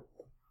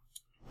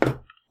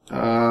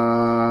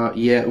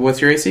 Yeah, what's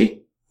your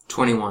AC?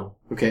 21.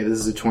 Okay, this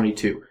is a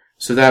 22.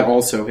 So that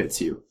also hits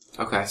you.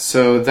 Okay.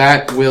 So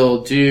that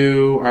will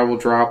do, I will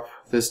drop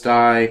this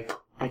die.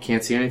 I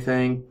can't see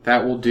anything.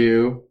 That will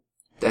do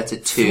That's a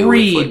 2.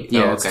 3,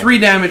 it's 3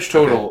 damage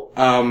total.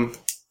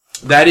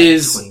 That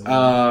is,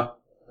 21.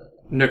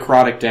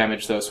 necrotic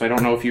damage though, so I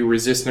don't know if you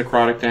resist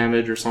necrotic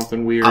damage or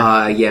something weird.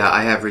 Yeah,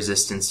 I have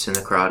resistance to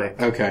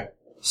necrotic. Okay.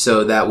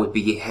 So that would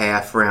be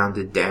half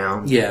rounded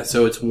down. Yeah,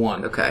 so it's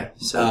 1. Okay,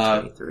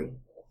 so 23.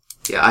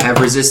 Yeah, I have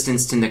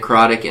resistance to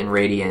necrotic and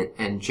radiant.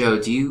 And Joe,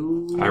 do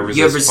you? I resist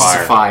you have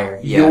resistance to fire.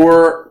 Yeah.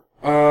 Your,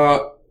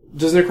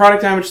 does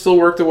necrotic damage still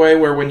work the way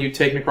where when you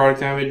take necrotic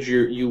damage,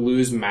 you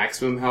lose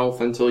maximum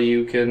health until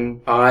you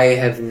can... I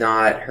have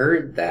not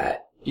heard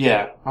that.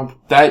 Yeah,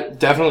 that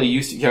definitely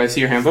used to... Can I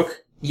see your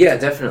handbook? Yeah,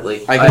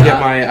 definitely. I can get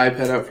my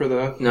iPad out for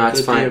the... No, it's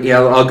the fine. DM.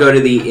 Yeah, I'll go to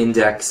the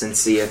index and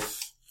see if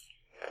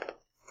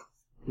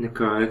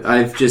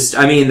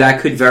necrotic. That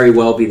could very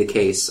well be the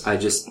case. I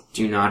just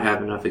do not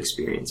have enough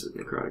experience with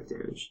necrotic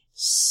damage.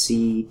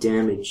 See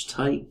damage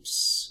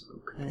types.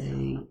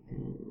 Okay,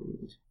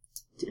 and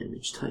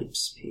damage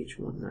types, page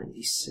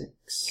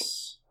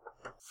 196.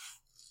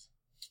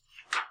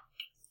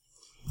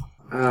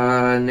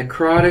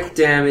 necrotic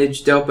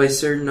damage dealt by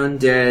certain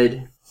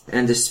undead,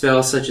 and a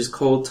spell such as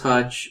Cold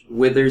Touch,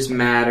 Withers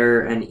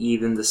Matter, and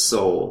even the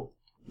Soul.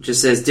 It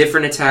just says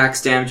different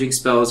attacks, damaging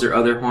spells, or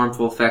other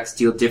harmful effects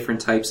deal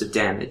different types of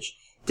damage.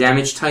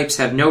 Damage types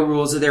have no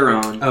rules of their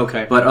own,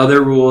 Okay. but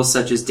other rules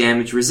such as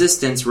damage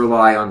resistance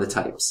rely on the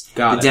types.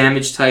 Got The it.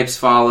 damage types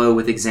follow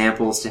with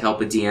examples to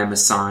help a DM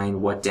assign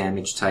what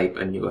damage type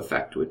a new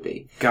effect would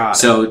be. Got it.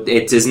 So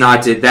it does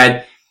not do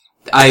that.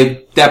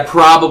 That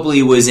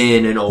probably was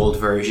in an old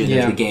version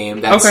Yeah. of the game.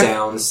 That Okay.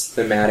 sounds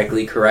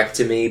thematically correct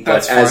to me, but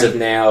That's as fine. of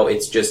now,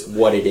 it's just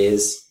what it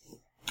is.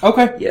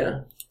 Okay.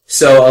 Yeah.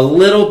 So a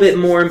little bit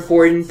more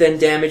important than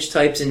damage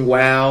types in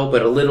WoW,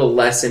 but a little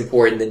less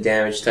important than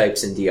damage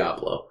types in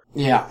Diablo.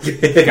 Yeah.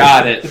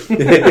 Got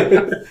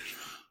it.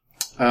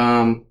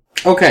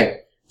 Okay.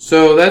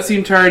 So that's the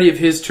entirety of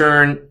his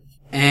turn,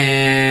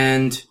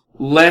 and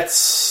let's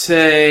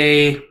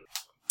say,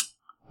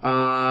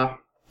 alright,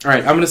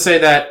 I'm gonna say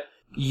that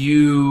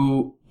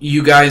you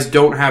guys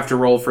don't have to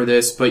roll for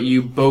this, but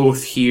you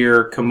both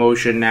hear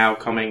commotion now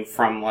coming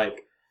from,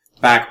 like,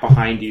 back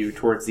behind you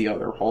towards the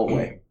other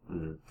hallway.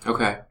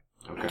 Okay.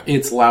 Okay.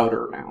 It's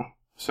louder now,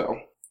 so.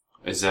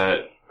 Is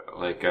that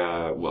like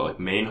like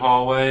main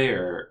hallway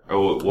or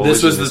what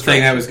This was your the thing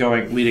that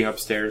instruction? was leading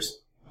upstairs.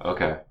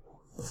 Okay.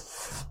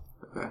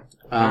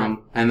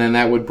 And then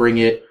that would bring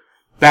it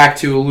back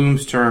to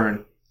Illum's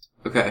turn.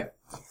 Okay.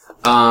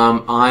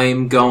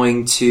 I'm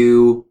going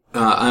to,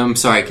 I'm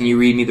sorry, can you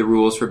read me the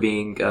rules for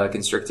being,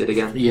 constricted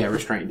again? Yeah,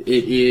 restrained.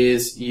 It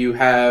is, you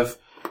have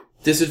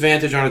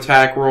disadvantage on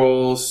attack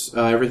rolls,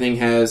 everything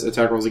has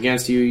attack rolls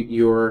against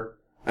you,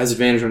 has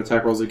advantage on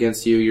attack rolls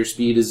against you, your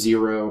speed is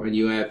 0, and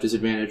you have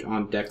disadvantage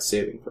on dex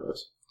saving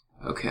throws.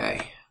 Okay.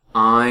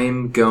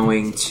 I'm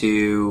going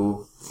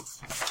to...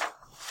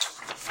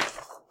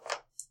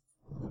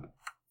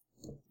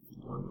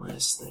 One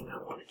last thing I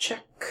want to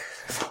check.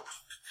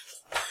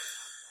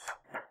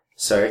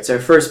 Sorry, it's our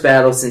first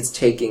battle since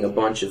taking a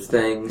bunch of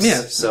things.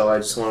 Yeah. So I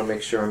just want to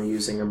make sure I'm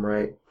using them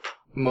right.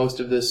 Most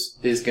of this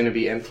is going to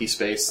be empty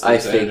space. I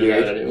That's added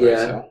figured, anyway,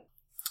 yeah. so.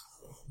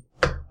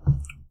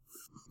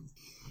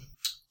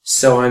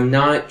 So I'm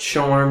not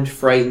charmed,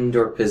 frightened,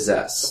 or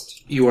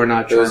possessed. You are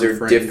not Those charmed, are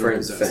frightened, or different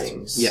possessed.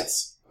 things.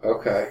 Yes.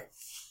 Okay.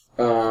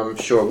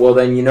 Sure. Well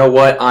then, you know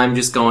what? I'm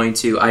just going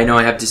to, I know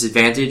I have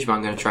disadvantage, but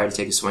I'm going to try to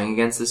take a swing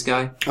against this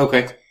guy.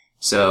 Okay.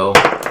 So,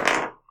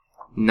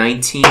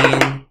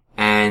 19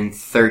 and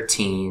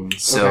 13.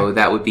 So Okay.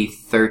 that would be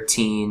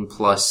 13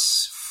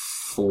 plus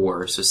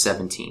 4, so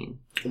 17.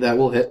 That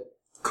will hit.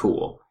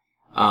 Cool.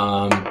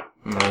 I'm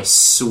gonna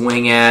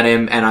swing at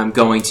him, and I'm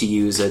going to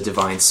use a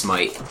Divine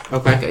Smite,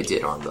 Okay. like I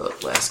did on the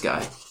last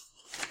guy.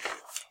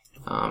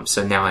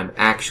 So now I'm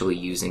actually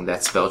using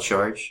that spell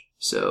charge.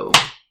 So,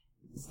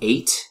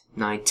 8,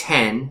 9,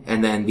 10,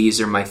 and then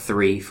these are my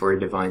 3 for a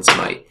Divine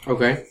Smite.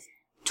 Okay.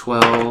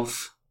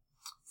 12,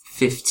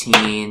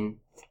 15,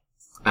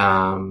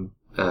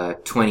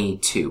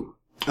 22.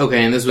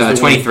 Okay, and this was the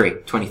 23.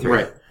 23.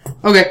 Right.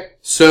 Okay,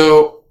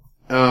 so,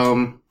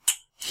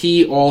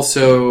 he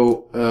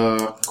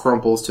also,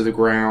 crumples to the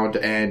ground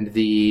and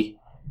the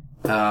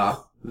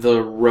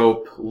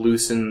rope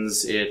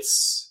loosens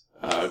its,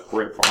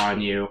 grip on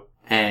you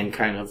and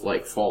kind of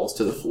like falls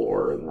to the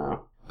floor and,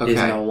 is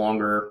Okay. no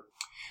longer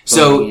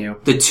So, bugging you.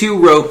 the 2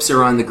 ropes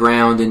are on the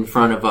ground in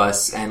front of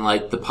us and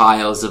like the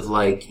piles of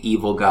like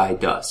evil guy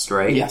dust,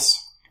 right? Yes.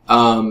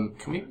 Can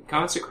we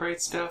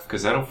consecrate stuff?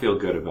 Because I don't feel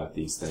good about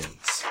these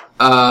things.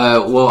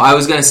 Well, I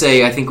was gonna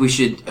say, I think we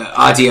should,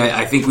 Adi,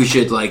 I think we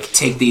should, like,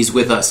 take these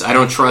with us. I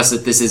don't trust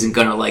that this isn't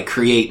gonna, like,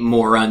 create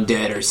more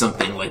undead or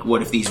something. Like,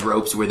 what if these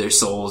ropes were their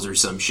souls or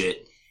some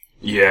shit?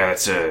 Yeah,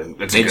 that's a It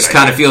good just idea.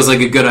 kind of feels like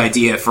a good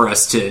idea for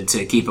us to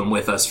keep them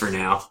with us for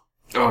now.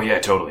 Oh yeah,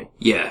 totally.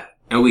 Yeah.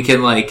 And we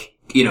can, like,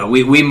 you know,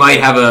 we might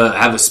have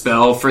a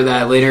spell for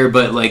that later,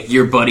 but, like,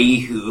 your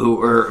buddy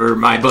or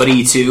my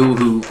buddy too,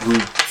 who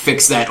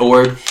fixed that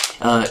orb,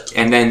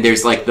 and then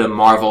there's, like, the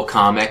Marvel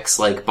Comics,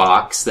 like,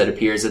 box that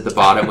appears at the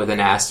bottom with an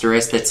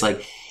asterisk that's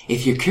like,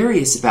 if you're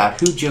curious about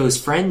who Joe's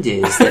friend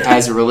is that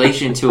has a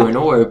relation to an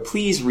orb,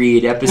 please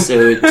read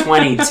episode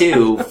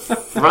 22,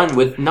 Run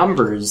with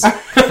Numbers, in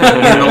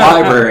the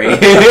library.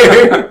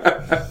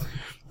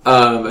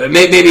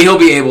 Maybe he'll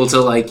be able to,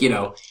 like, you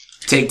know,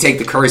 take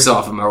the curse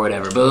off him or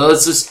whatever. But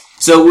let's just,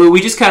 so we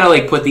just kind of,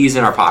 like, put these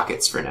in our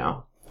pockets for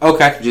now.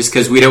 Okay. Just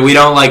because we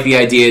don't like the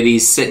idea of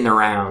these sitting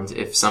around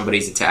if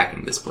somebody's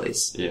attacking this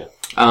place. Yeah.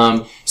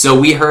 So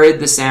we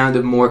heard the sound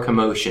of more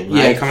commotion,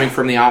 Yeah, right? coming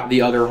from the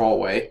other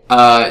hallway.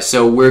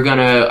 So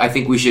I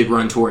think we should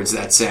run towards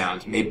that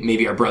sound.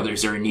 Maybe our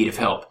brothers are in need of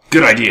help.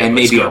 Good idea. And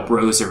Let's maybe go. our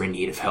bros are in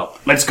need of help.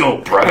 Let's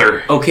go,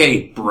 brother.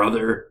 Okay,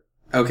 brother.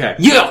 Okay.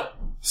 Yeah!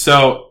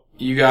 So,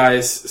 you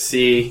guys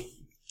see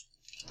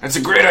That's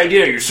a great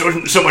idea. You're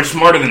so much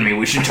smarter than me.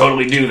 We should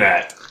totally do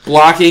that.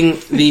 blocking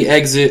the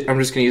exit. I'm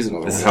just gonna use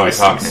another This is one. how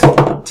I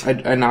talk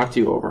now. I knocked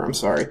you over. I'm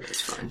sorry.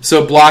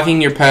 So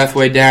blocking your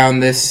pathway down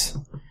this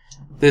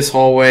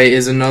hallway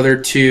is another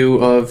 2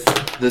 of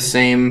the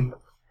same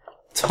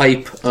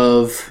type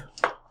of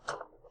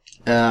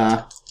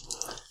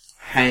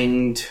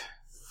hanged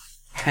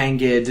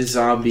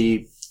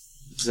zombie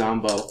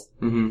zombo.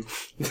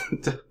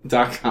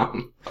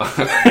 .com.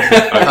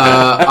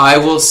 I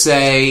will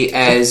say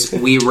as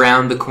we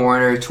round the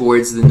corner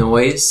towards the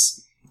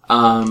noise,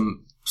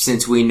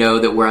 since we know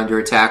that we're under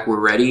attack, we're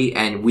ready,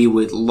 and we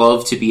would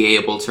love to be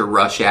able to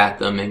rush at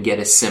them and get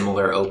a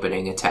similar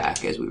opening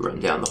attack as we run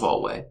down the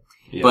hallway.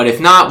 Yeah. But if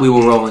not, we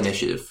will roll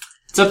initiative.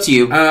 It's up to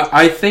you.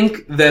 I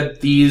think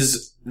that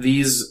these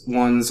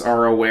ones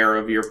are aware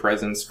of your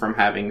presence from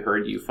having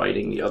heard you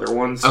fighting the other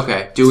ones.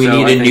 Okay. Do we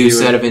need a new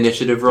set of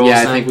initiative rolls?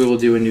 Yeah, then? I think we will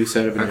do a new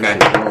set of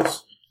initiative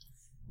rolls.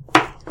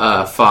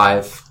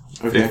 5.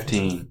 Okay.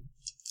 15.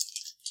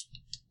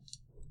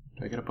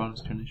 Do I get a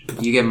bonus to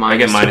initiative? You get I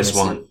get minus -1.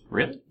 1.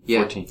 Really?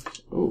 Yeah. 14.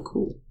 Oh,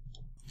 cool.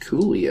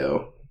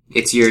 Coolio.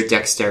 It's your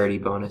dexterity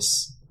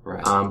bonus.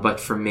 Right. But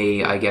for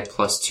me, I get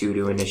 +2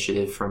 to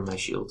initiative from my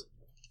shield.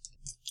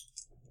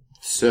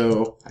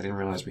 So I didn't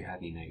realize we had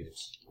any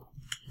negatives.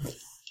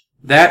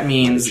 that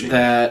means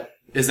that...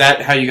 Is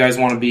that how you guys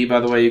want to be, by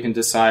the way? You can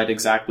decide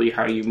exactly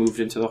how you moved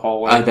into the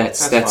hallway.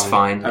 That's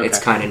fine. Okay. It's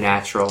kind of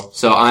natural.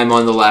 So I'm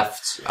on the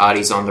left,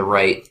 Adi's on the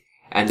right.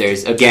 And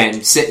there's,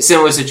 again,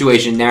 similar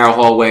situation, narrow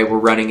hallway. We're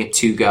running at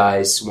 2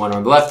 guys, one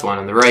on the left, one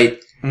on the right.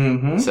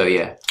 Mm-hmm. So,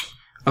 yeah.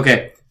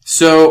 Okay,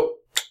 so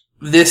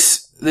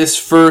this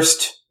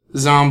first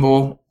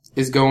Zombo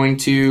is going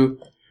to,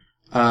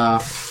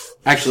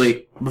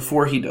 actually,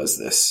 before he does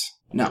this,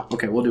 no,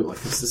 okay, we'll do it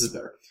like this. This is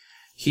better.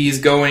 He's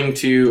going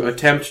to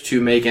attempt to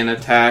make an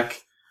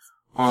attack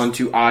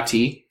onto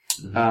Ahti.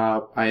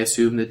 I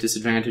assume that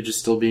disadvantage is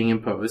still being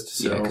imposed.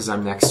 So Yeah, because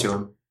I'm next to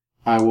him.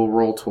 I will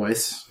roll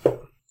twice.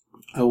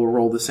 I will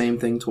roll the same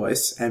thing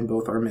twice, and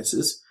both are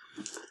misses.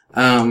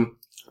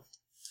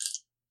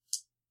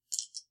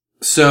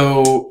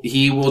 So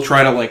he will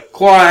try to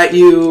claw at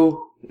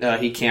you.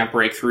 He can't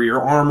break through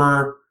your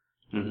armor.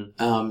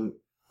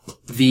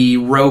 The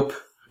rope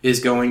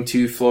is going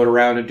to float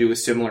around and do a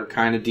similar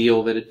kind of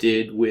deal that it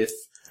did with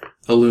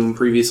Illum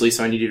previously.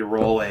 So I need you to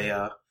roll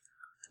a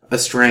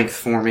strength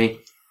for me.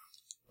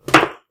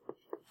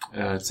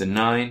 It's a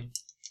 9.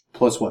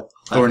 Plus what?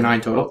 11. Or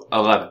 9 total?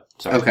 11.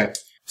 Sorry. Okay.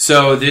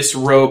 So this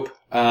rope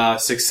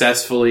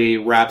successfully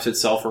wraps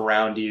itself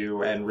around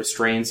you and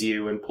restrains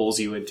you and pulls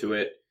you into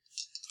it.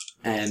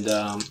 And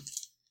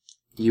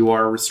you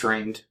are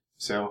restrained.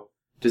 So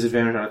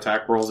disadvantage on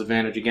attack rolls,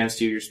 advantage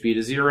against you. Your speed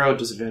is 0.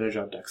 Disadvantage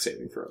on dex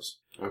saving throws.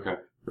 Okay.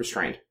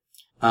 Restrained.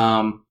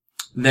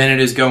 Then it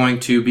is going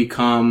to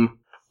become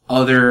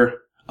other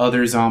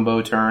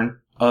Zombo turn.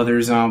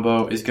 Other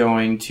Zombo is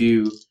going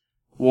to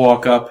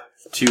walk up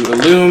to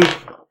Illum.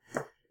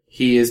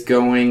 He is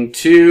going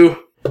to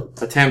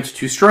attempt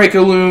to strike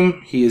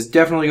Illum. He is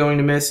definitely going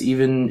to miss,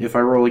 even if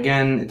I roll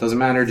again. It doesn't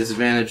matter.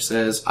 Disadvantage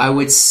says... I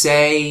would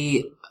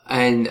say,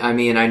 and I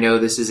mean, I know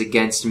this is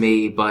against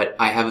me, but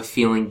I have a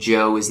feeling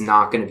Joe is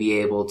not going to be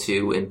able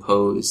to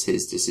impose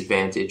his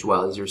disadvantage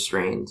while he's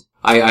restrained.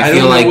 I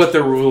feel don't like know what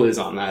the rule is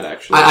on that,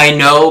 actually. I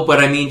know,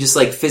 but I mean, just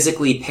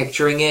physically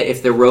picturing it,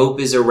 if the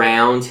rope is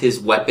around his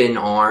weapon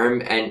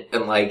arm and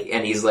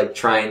he's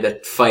trying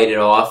to fight it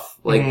off,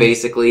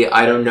 basically,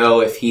 I don't know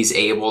if he's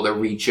able to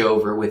reach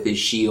over with his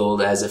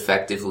shield as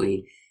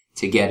effectively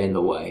to get in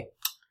the way.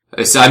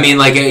 So, I mean,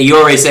 you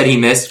already said he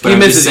missed, but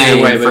I'm just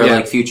saying way, for,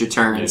 yeah. future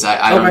turns,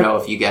 I don't know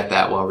if you get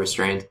that while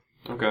restrained.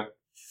 Okay.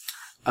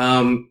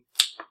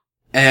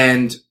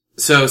 And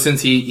so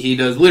since he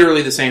does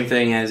literally the same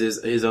thing as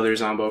his other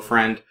Zombo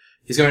friend,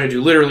 he's going to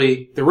do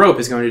the rope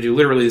is going to do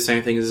literally the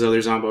same thing as his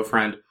other Zombo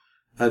friend.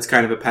 That's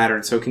kind of a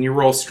pattern. So can you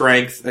roll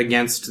strength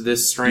against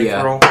this strength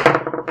roll?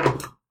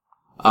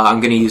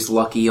 I'm gonna use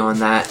lucky on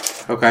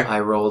that. Okay.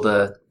 I rolled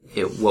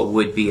what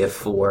would be a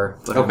 4,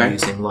 but Okay. I'm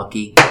using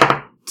lucky.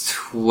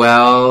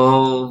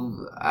 12,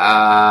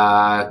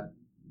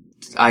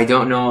 I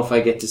don't know if I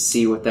get to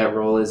see what that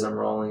roll is I'm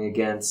rolling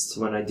against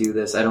when I do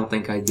this. I don't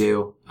think I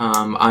do.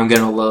 I'm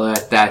gonna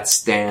let that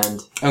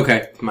stand.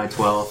 Okay. My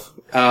 12.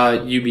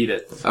 You beat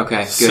it.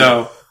 Okay, good.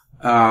 So,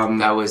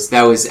 that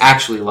was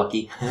actually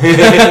lucky.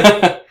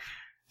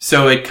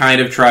 so it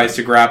kind of tries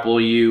to grapple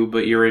you,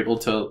 but you're able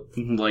to,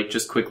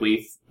 just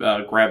quickly,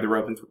 grab the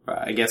rope and,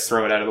 I guess,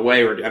 throw it out of the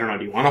way, or, I don't know,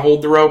 do you want to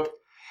hold the rope?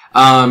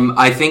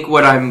 I think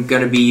what I'm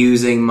gonna be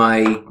using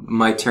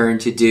my turn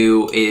to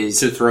do is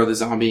To throw the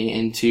zombie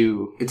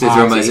into...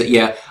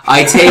 yeah.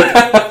 I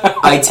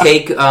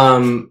take,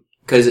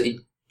 cause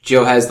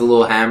Joe has the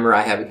little hammer,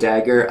 I have a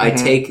dagger. I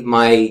take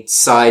my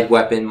side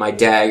weapon, my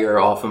dagger,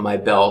 off of my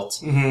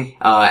belt, and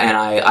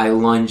I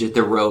lunge at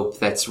the rope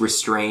that's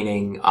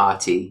restraining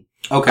Ahti.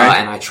 Okay.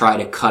 And I try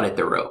to cut at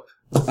the rope.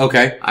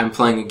 Okay. I'm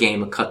playing a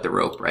game of cut the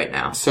rope right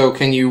now. So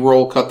can you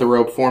roll cut the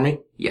rope for me?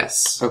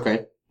 Yes.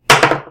 Okay.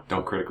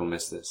 Don't critical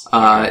miss this.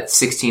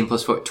 16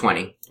 plus 4,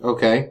 20.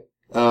 Okay.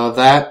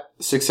 That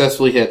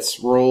successfully hits.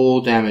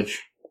 Roll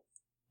damage.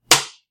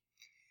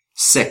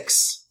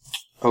 6.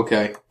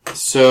 Okay.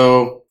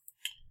 So,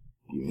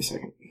 give me a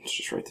second. Let's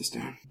just write this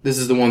down. This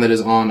is the one that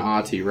is on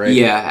Ahti, right?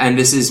 Yeah, and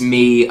this is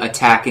me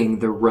attacking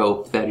the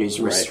rope that is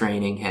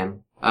restraining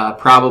him.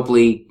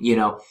 Probably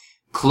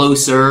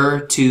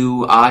closer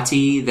to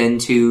Ati than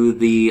to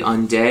the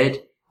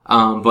undead,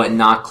 but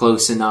not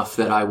close enough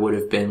that I would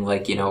have been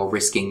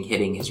risking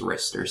hitting his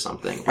wrist or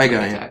something. I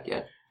got attack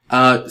yet.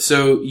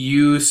 So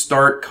you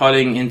start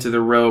cutting into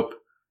the rope,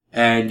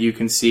 and you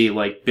can see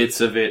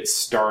bits of it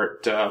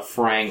start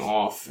fraying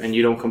off, and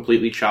you don't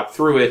completely chop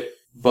through it,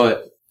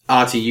 but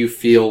Ati, you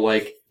feel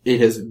like it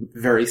has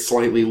very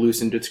slightly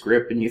loosened its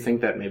grip, and you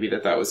think that maybe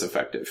that was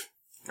effective.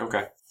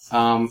 Okay.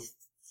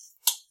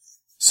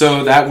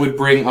 So that would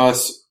bring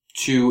us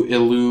to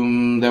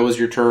Illum. That was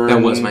your turn.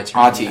 That was my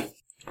turn. Ati. Yeah.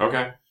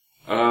 Okay.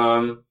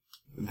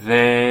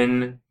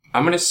 Then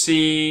I'm gonna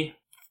see,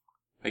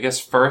 I guess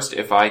first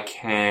if I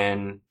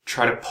can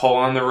try to pull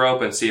on the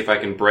rope and see if I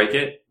can break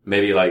it.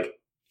 Maybe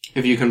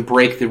if you can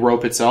break the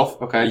rope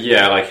itself, okay.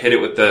 Yeah, hit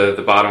it with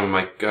the bottom of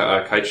my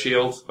kite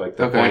shield,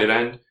 the pointed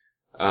end.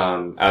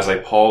 As I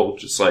pull,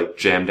 just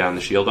jam down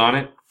the shield on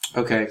it.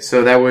 Okay,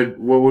 so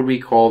what would we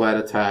call that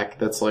attack?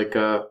 That's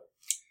an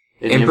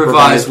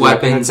improvised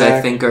weapons, attack?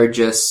 I think, are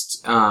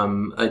just a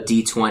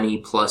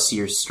d20 plus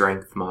your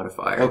strength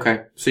modifier.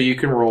 Okay, so you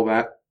can roll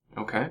that.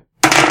 Okay.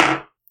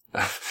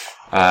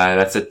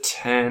 That's a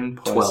 10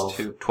 plus 12.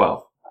 2.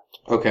 12.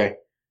 Okay.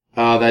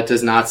 That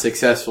does not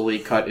successfully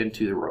cut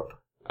into the rope.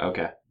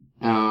 Okay.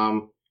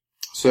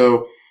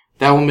 So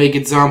that will make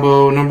it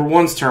Zombo number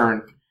 1's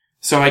turn.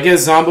 So I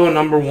guess Zombo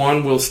number 1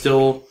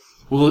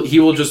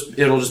 it'll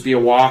just be a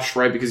wash,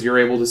 right? Because you're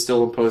able to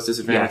still impose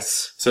disadvantage.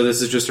 Yes. So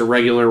this is just a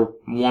regular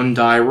 1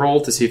 die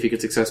roll to see if you can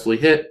successfully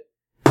hit.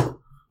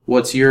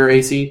 What's your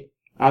AC,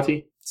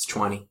 Ati? It's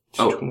 20.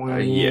 Oh,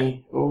 20. yeah.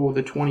 Oh,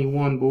 the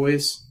 21,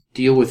 boys.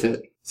 Deal with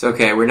it. It's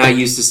okay. We're not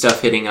used to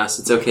stuff hitting us.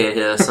 It's okay to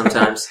hit us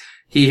sometimes.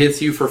 He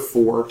hits you for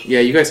 4. Yeah,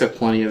 you guys have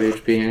plenty of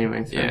HP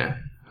anyway. So. Yeah.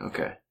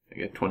 Okay. I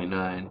got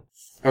 29.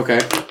 Okay.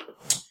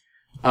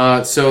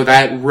 So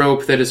that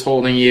rope that is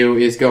holding you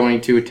is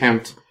going to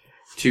attempt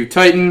to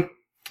tighten,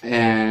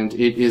 and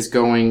it is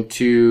going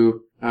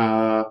to,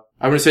 I'm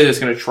gonna say it's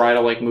gonna try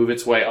to move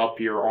its way up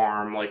your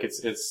arm,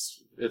 it's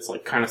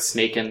kind of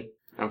snaking,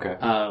 Okay.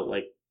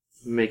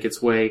 make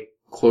its way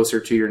closer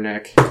to your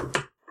neck.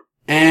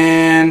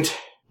 And,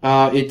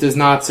 it does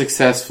not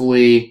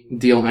successfully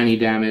deal any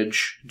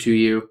damage to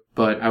you,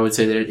 but I would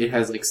say that it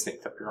has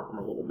snaked up your arm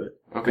a little bit.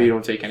 Okay. But you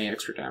don't take any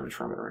extra damage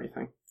from it or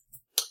anything.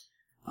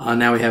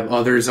 Now we have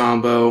Other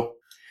Zombo.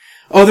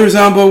 Other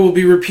Zombo will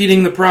be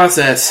repeating the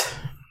process.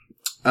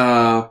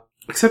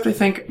 Except I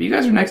think you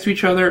guys are next to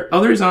each other.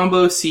 Other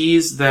Zombo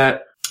sees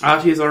that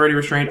Ati is already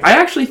restrained. I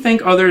actually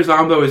think Other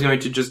Zombo is going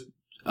to just,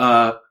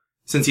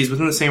 since he's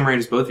within the same range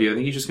as both of you, I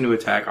think he's just going to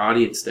attack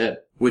Ati instead.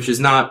 Which is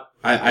not,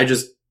 I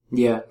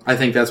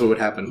think that's what would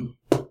happen.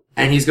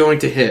 And he's going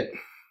to hit.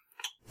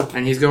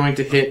 And he's going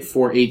to hit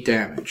for 8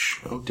 damage.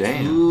 Oh,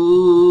 damn.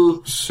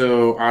 Ooh.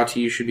 So,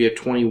 Ati, you should be at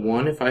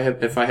 21 if I have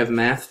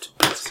mathed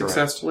That's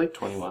successfully. correct.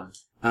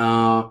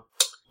 21.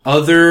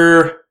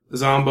 Other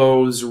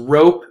Zombo's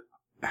rope,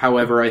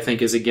 however, I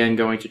think is again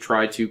going to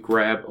try to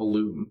grab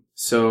Illum.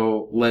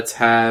 So, let's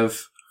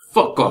have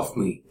Fuck off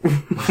me.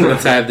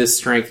 this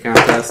strength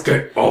contest.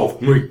 Get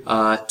off me.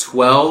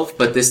 12,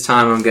 but this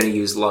time I'm gonna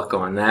use luck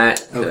on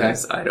that, Okay.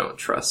 because I don't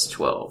trust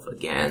 12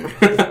 again.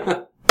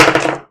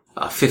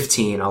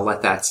 15, I'll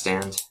let that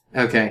stand.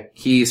 Okay,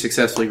 he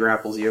successfully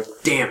grapples you.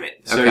 Damn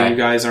it. So Okay. you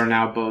guys are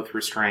now both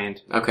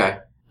restrained. Okay.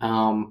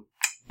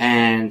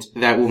 And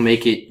that will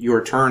make it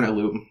your turn,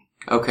 Illum.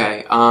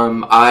 Okay.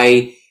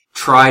 I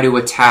try to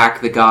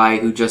attack the guy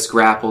who just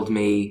grappled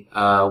me,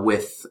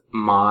 with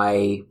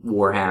my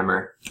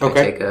Warhammer.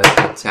 Okay. I take a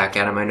attack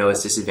at him. I know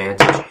it's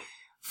disadvantage.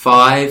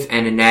 5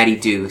 and a natty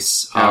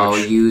deuce. I'll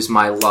Ouch. use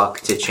my luck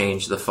to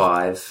change the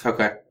 5.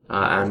 Okay.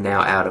 I'm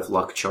now out of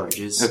luck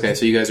charges. Okay,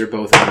 so you guys are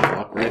both on the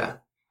clock, right? Yeah.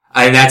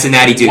 And that's a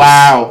natty deuce.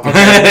 Wow.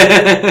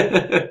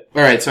 Okay.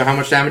 Alright, so how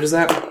much damage is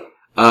that?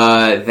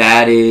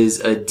 That is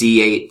a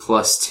D8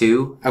 plus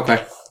 2.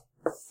 Okay.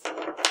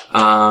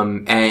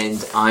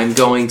 And I'm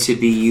going to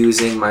be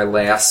using my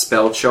last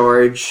spell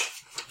charge,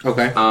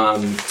 Okay.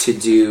 to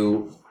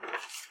do,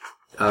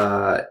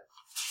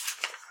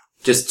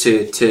 just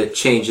to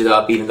change it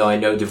up, even though I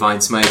know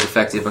Divine Smite is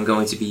effective, I'm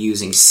going to be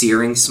using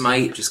Searing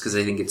Smite, just because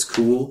I think it's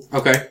cool.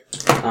 Okay.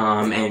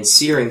 And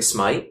Searing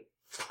Smite,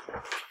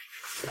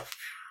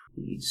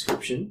 the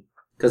description,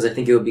 because I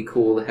think it would be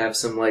cool to have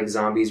some,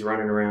 zombies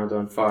running around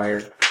on fire.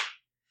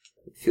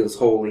 It feels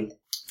holy.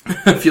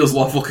 Feels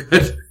lawful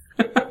good.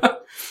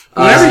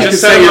 Whenever you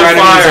just can set say him your on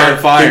enemies fire. are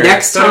on fire. The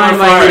next Set 'em on time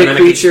fire I and hit a then it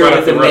can creature spread with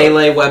up a the rope.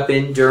 melee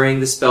weapon during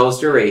the spell's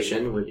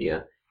duration,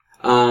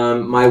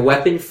 my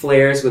weapon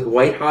flares with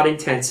white-hot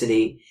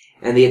intensity,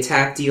 and the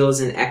attack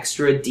deals an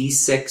extra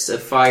d6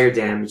 of fire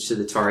damage to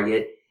the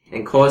target,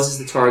 and causes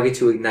the target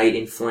to ignite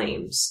in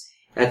flames.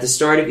 At the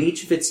start of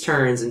each of its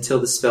turns until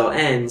the spell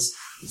ends,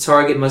 the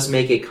target must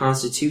make a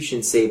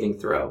Constitution saving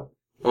throw.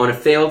 On a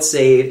failed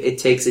save, it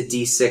takes a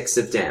d6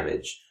 of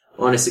damage.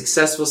 On a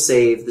successful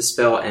save, the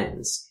spell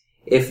ends.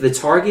 If the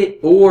target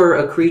or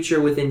a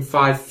creature within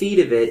 5 feet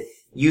of it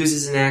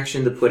uses an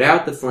action to put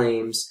out the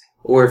flames,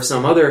 or if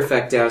some other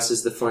effect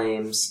douses the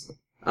flames,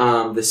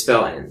 the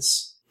spell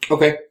ends.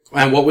 Okay.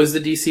 And what was the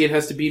DC it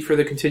has to beat for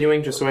the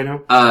continuing, just so I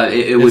know?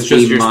 It would just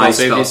be your my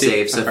spell spell save?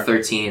 save, so Okay.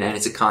 13, and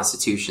it's a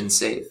Constitution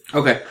save.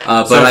 Okay.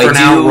 But So I for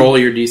now, do roll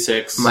your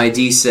D6. my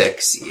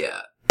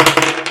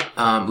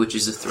D6, which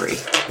is a 3.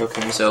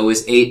 Okay. So it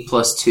was 8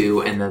 plus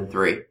 2, and then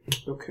 3.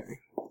 Okay.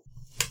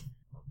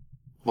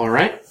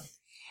 Alright.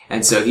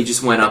 And so he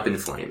just went up in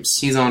flames.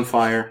 He's on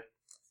fire.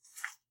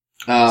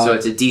 So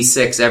it's a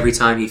D6 every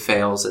time he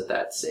fails at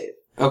that save.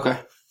 Okay.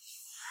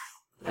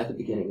 At the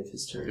beginning of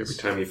his turn. Every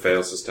time he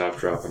fails to stop,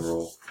 drop, and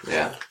roll.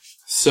 Yeah.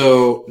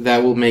 So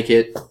that will make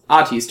it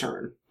Ati's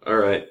turn.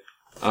 Alright.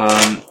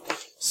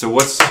 So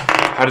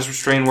how does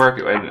restrain work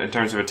in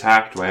terms of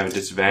attack? Do I have a You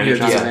disadvantage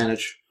have on that?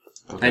 disadvantage.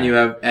 Okay. And you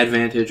have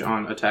advantage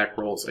on attack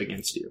rolls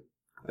against you.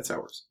 That's how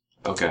it works.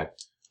 Okay.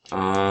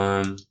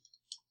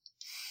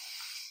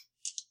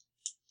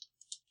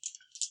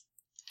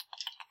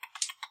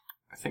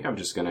 I think I'm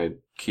just gonna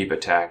keep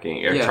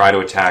attacking, or Yeah. try to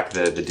attack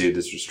the dude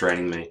that's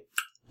restraining me.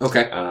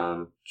 Okay.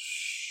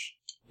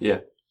 Yeah.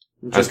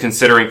 I was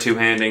considering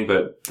two-handing,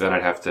 but then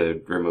I'd have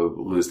to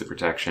lose the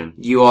protection.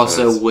 You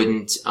also Because-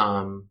 wouldn't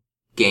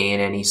gain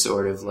any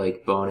sort of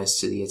like bonus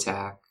to the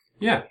attack.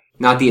 Yeah.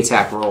 Not the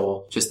attack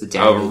roll, just the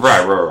Oh, damage.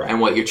 right. And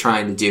what you're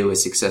trying to do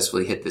is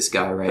successfully hit this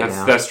guy right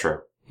now. That's true.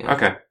 Yeah.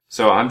 Okay.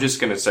 So I'm just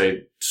gonna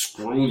say,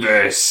 screw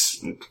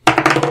this.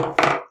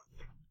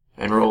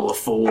 And roll a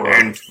 4.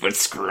 And let's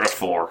screw a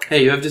 4.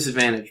 Hey, you have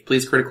disadvantage.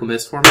 Please critical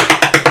miss for me.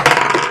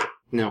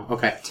 No.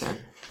 Okay. 10.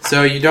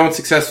 So you don't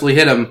successfully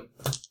hit him.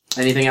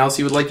 Anything else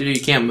you would like to do?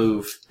 You can't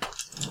move.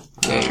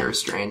 Yeah, you're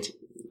restrained.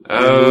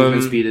 Your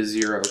movement speed is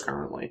 0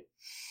 currently.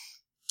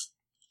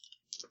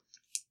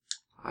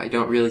 I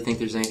don't really think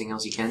there's anything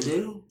else you can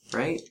do,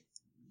 right?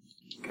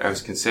 I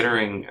was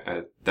considering,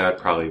 that'd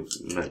probably,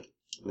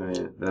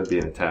 that'd be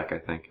an attack, I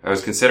think. I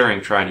was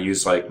considering trying to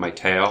use, like, my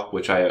tail,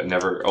 which I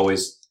never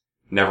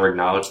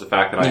acknowledged the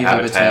fact that I You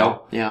have a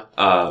tail. Yeah,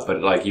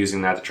 But, like,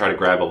 using that to try to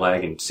grab a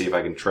leg and see if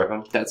I can trip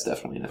him. that's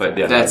definitely an But, attack.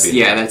 yeah, that'd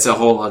be an attack. That's a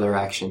whole other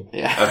action.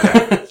 Yeah.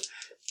 Okay.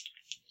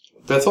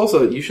 That's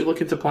also, you should look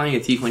into playing a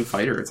tiefling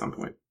fighter at some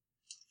point.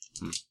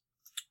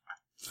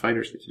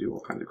 Fighters get to do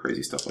all kinds of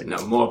crazy stuff like No,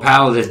 more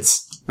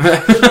paladins.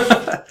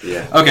 that.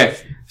 Yeah. Okay,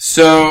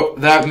 so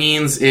that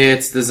means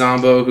it's the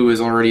Zombo who is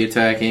already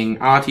attacking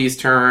Ati's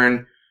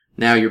turn.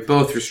 Now you're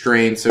both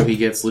restrained, so he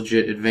gets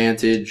legit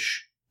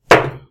advantage.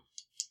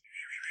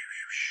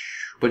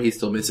 But he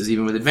still misses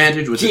even with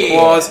advantage with the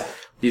claws.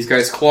 These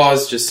guys'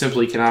 claws just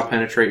simply cannot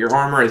penetrate your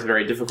armor. It's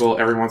very difficult.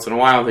 Every once in a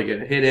while they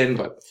get a hit in,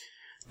 but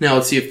now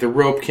let's see if the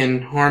rope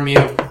can harm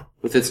you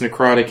with its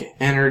necrotic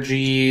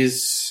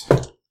energies.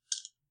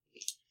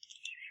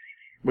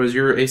 What is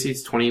your AC?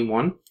 It's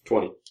 21?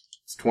 20.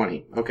 It's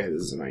 20. Okay,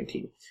 this is a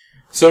 19.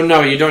 So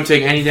no, you don't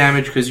take any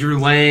damage because you're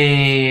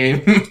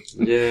lame.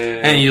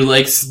 Yeah. And you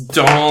like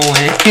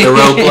stalling. The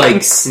rope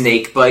like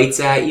snake bites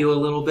at you a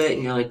little bit,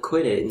 and you're like,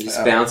 quit it, and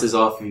just bounces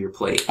off of your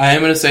plate. I am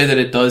going to say that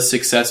it does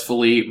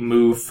successfully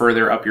move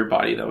further up your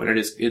body though, and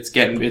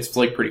it's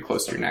like pretty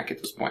close to your neck at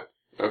this point.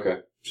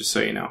 Okay. Just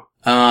so you know.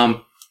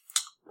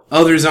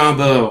 Other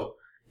Zombo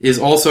is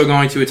also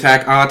going to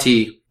attack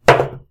Ati.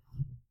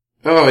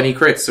 Oh, and he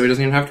crits, so he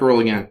doesn't even have to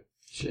roll again.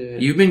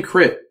 Shit. You've been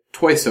crit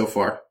twice so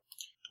far.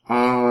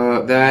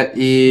 That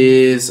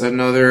is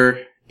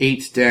another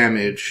 8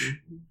 damage,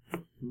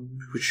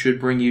 which should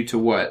bring you to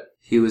what?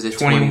 He was at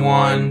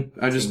 21.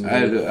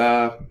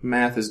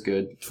 Math is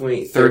good.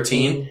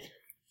 13?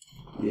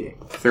 Yeah.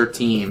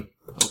 13.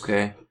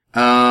 Okay.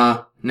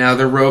 Now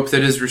the rope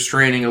that is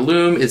restraining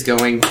Illum is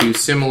going to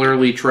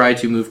similarly try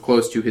to move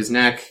close to his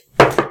neck.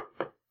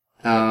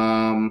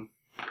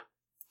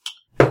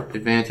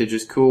 Advantage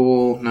is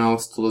cool. No,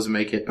 still doesn't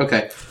make it.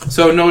 Okay.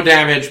 So no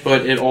damage,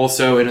 but it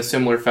also, in a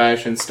similar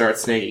fashion,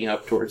 starts snaking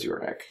up towards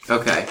your neck.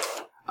 Okay.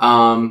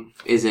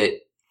 Is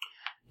it?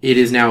 It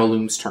is now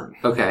Illum's turn.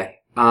 Okay.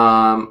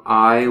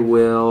 I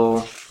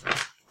will.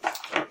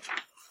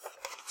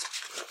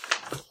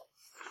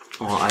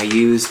 Well, I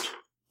used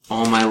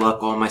all my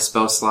luck, all my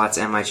spell slots,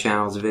 and my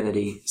channel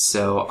divinity,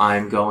 so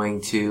I'm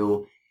going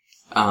to,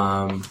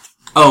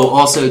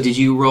 also, did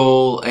you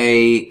roll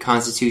a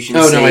constitution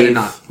save? Oh, no, I did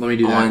not. Let me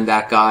do that. On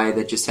that guy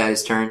that just had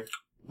his turn?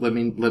 Let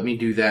me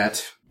do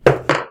that.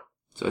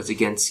 So it's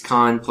against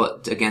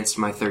against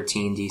my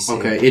 13 DC.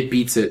 Okay, it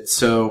beats it.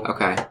 So,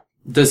 Okay.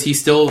 does he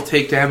still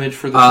take damage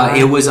for the turn?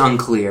 It was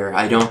unclear.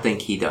 I don't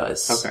think he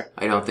does. Okay.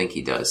 I don't think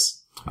he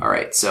does.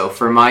 Alright, so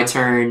for my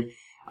turn,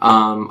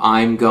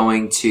 I'm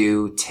going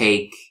to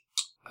take,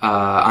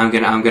 I'm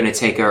gonna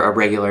take a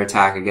regular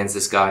attack against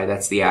this guy.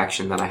 That's the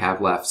action that I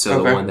have left. So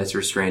Okay. the one that's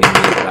restraining me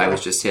that I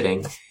was just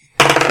hitting.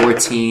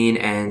 14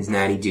 and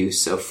Natty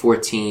Deuce. So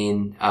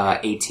 14,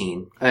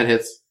 18. That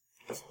hits.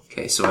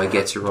 Okay, so I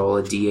get to roll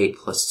a d8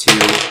 plus 2.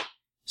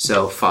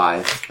 So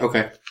 5.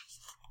 Okay.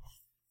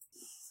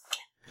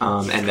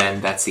 And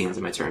then that's the end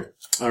of my turn.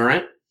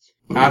 Alright.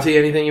 Ati,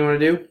 anything you want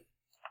to do?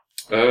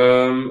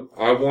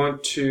 I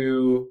want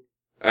to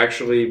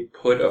actually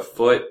put a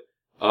foot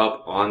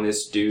up on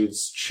this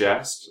dude's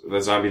chest, the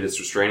zombie that's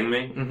restraining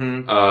me.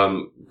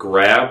 Mm-hmm.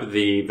 Grab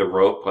the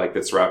rope, like,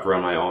 that's wrapped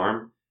around my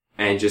arm,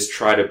 and just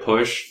try to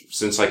push,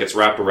 since like it's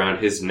wrapped around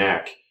his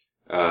neck,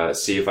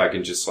 see if I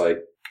can just like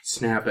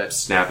Snap it.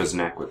 snap his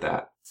neck with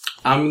that.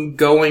 I'm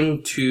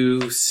going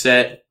to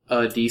set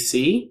a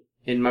DC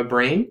in my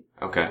brain,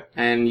 Okay.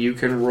 and you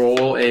can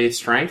roll a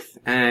strength,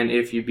 and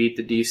if you beat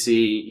the DC,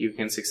 you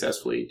can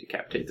successfully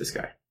decapitate this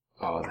guy.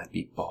 Oh, that'd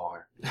be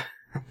bar.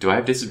 Do I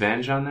have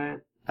disadvantage on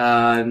that?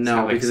 No,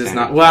 not like because it's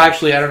standard not. Well, attack.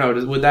 actually, I don't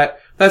know. Would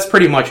that's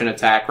pretty much an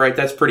attack, right?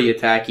 That's pretty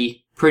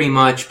attacky. Pretty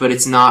much, but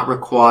it's not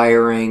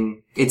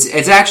requiring... It's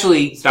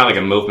actually... It's not like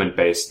a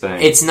movement-based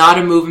thing. It's not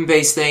a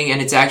movement-based thing,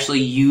 and it's actually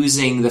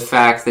using the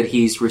fact that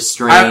he's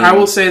restrained. I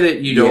will say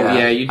that you don't.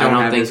 Yeah, you don't. I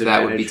don't have think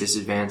that would be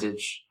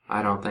disadvantage.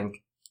 I don't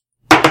think.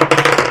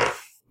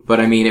 But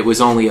I mean, it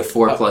was only a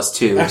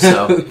 4+2,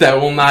 so... that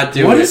will not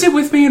do What it. is it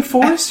with me and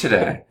Forrest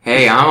today?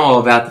 Hey, I'm all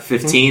about the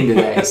 15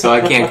 today, so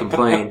I can't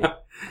complain.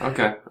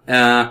 Okay.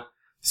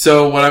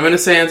 So what I'm going to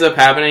say ends up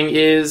happening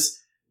is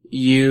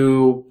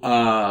you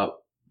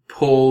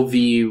pull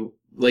you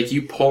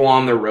pull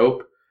on the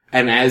rope,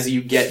 and as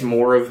you get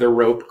more of the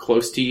rope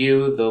close to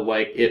you,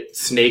 it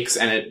snakes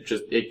and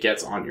it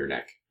gets on your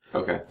neck.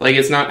 Okay. Like,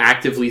 it's not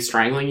actively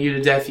strangling you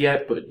to death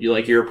yet, but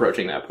you're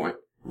approaching that point.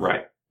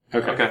 Right.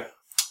 Okay. Okay.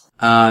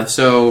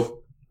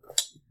 So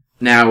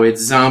now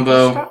it's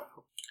Zombo.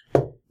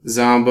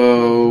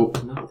 Zombo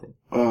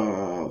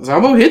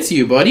hits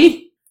you,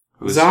 buddy.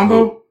 Who's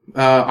Zombo,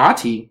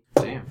 Ati.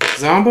 who? Damn.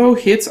 Zombo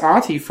hits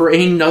Ati for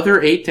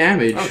another 8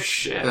 damage. Oh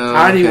shit.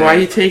 Ati, why are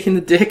you taking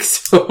the dick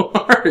so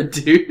hard,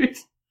 dude?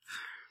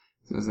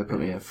 Does that put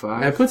me at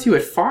 5? That puts you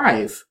at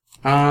 5.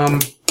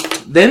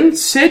 Then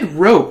said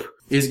rope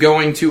is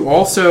going to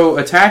also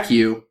attack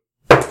you.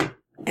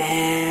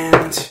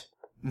 And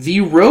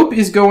the rope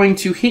is going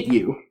to hit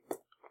you.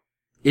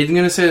 It's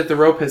going to say that the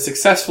rope has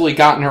successfully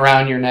gotten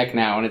around your neck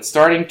now, and it's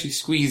starting to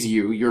squeeze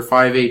you, your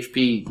 5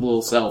 HP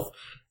little self.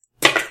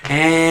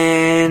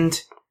 And...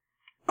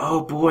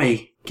 oh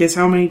boy. Guess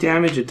how many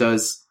damage it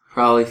does?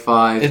 Probably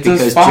 5, It does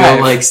because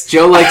 5.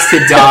 Joe likes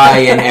to die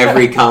in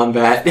every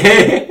combat.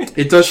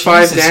 It does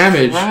 5 Jesus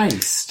damage.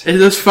 Christ. It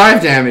does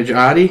 5 damage,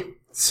 Adi.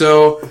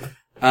 So,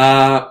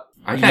 I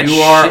got you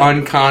are shit.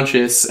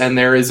 unconscious, and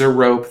there is a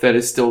rope that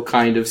is still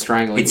kind of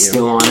strangling It's you.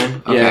 still on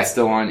him? Okay. Yeah, it's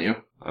still on you.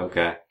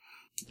 Okay.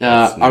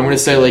 I'm gonna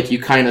say, like,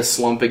 you kind of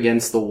slump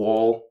against the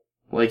wall.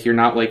 Like, you're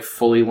not, like,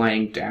 fully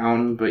laying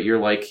down, but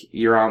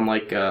you're on,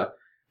 like, a,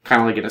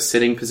 kind of like in a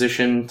sitting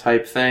position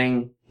type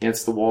thing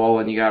against the wall,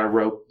 and you got a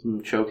rope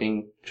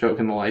choking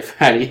the life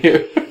out of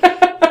you.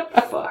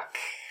 Fuck.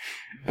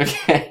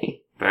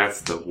 Okay.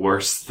 That's the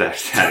worst that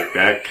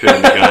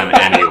couldn't have gone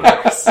any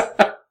worse.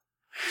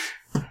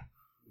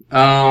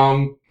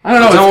 I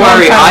don't know. Don't it's gone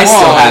worry, kinda I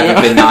still long.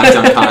 haven't been knocked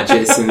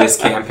unconscious in this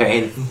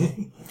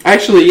campaign.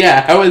 Actually,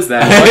 yeah, how is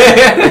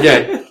that?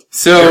 Okay.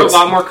 So, You're a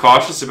lot more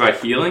cautious about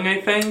healing, I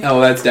think. oh,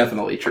 that's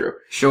definitely true.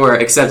 Sure,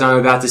 except I'm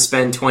about to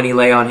spend 20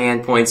 lay on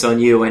hand points on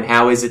you, and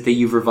how is it that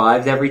you've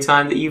revived every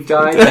time that you've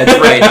died? That's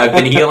right, I've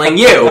been healing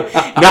you,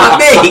 not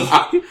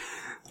me!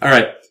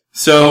 Alright,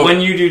 so, When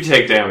you do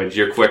take damage,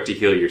 you're quick to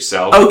heal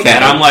yourself. Okay.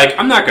 And I'm like,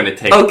 I'm not gonna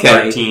take Okay.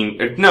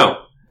 13.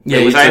 No.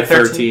 yeah, was you I took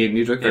at 13.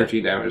 You took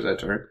 13 damage that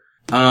turn.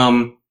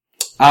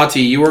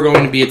 Ati, you are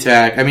going to be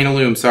attacked. I mean,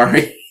 Illum,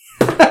 sorry.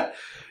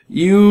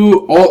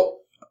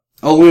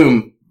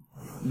 Illum.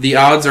 The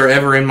odds are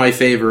ever in my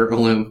favor,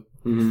 Illum.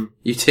 Mm-hmm.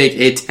 You take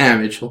 8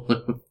 damage,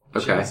 Illum.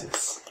 Okay,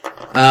 Jesus.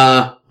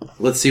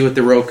 Let's see what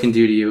the rope can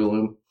do to you,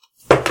 Illum.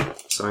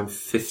 so I'm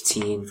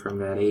 15 from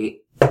that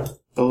 8.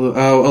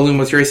 Illum,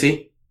 what's your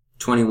AC?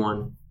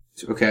 21.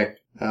 Okay.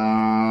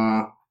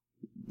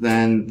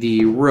 Then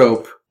the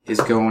rope is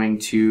going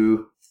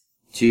to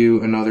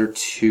do another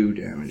 2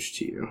 damage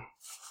to you.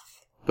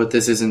 But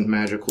this isn't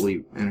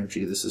magically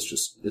energy. This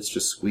is it's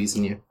just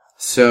squeezing you.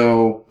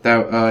 So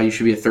that you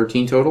should be at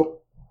 13 total.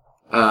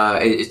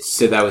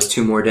 So that was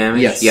 2 more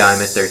damage? Yes. Yeah,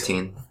 I'm at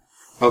 13.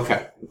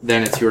 Okay.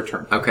 Then it's your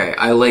turn. Okay,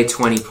 I lay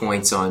 20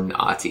 points on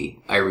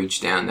Ati. I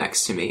reach down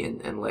next to me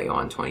and lay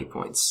on 20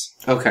 points.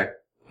 Okay.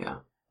 Yeah.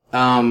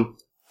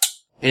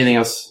 Anything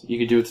else you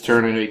could do with the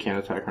turn? I know you can't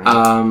attack right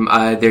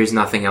now. There's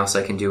nothing else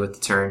I can do with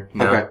the turn.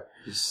 No. Okay.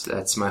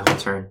 That's my whole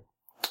turn.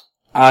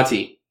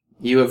 Ati,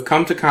 you have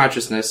come to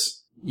consciousness.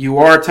 You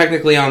are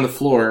technically on the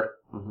floor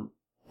Mhm.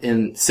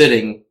 and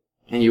sitting,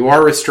 and you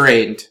are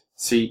restrained.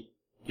 So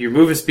your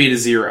movement speed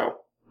is 0.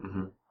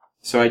 Mm-hmm.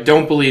 So I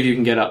don't believe you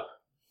can get up.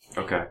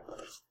 Okay.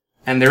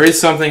 And there is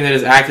something that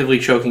is actively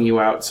choking you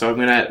out. So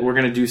we're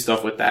gonna do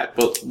stuff with that.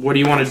 But what do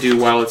you want to do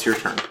while it's your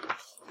turn?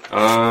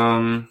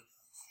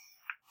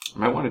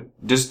 Might want to.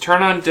 Does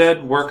turn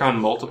undead work on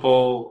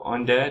multiple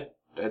undead?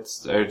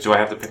 Or do I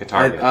have to pick a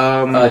target?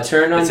 Turn It's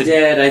a-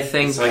 undead, I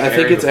think. it's like I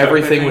think area it's of effect,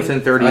 everything I think?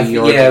 within 30 yeah,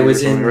 yards. it of you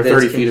was or in something, or that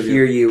 30 can feet of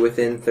hear you. you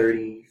within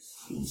 30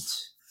 feet.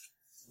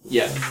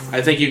 Yeah,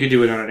 I think you could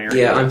do it on an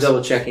area. Yeah, I'm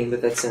double checking,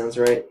 but that sounds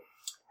right.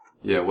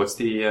 Yeah, what's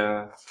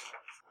the,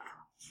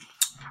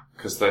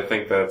 because I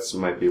think that's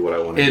might be what I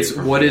want to do. It's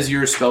what is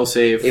your spell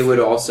save? It would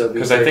also be.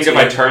 Because I think if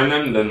I 13. turn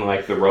them, then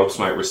like the ropes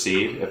might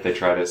recede if they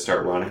try to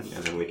start running,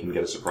 and then we can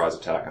get a surprise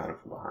attack on it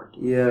from behind.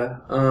 Yeah,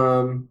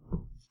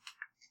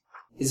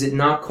 Is it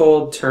not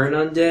called Turn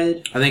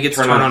Undead? I think it's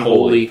Turn Turn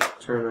Unholy.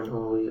 Turn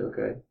Unholy,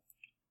 okay.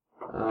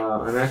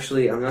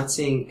 I'm not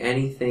seeing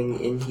anything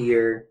in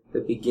here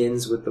that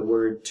begins with the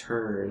word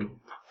turn.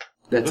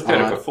 That's Looked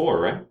at it odd.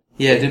 before, right?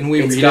 Yeah, didn't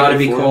we It's read gotta it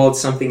be before? called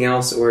something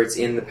else or it's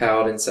in the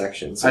Paladin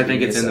section. So I give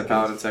think me it's a in the second.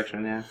 Paladin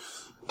section, yeah.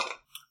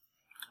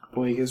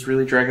 Boy, you guys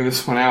really dragging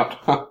this one out.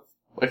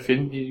 Why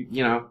couldn't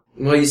you know...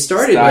 Well, you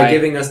started Sty. by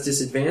giving us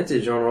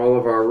disadvantage on all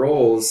of our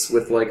rolls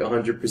with like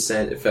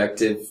 100%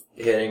 effective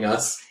hitting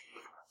us.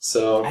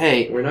 So,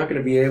 Hey, we're not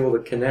going to be able to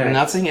connect.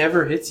 nothing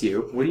ever hits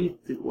you.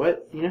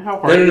 What? You know how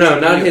hard it is No,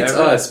 to not do hits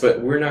ever? us,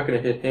 but we're not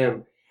going to hit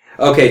him.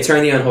 Okay,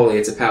 Turn the Unholy.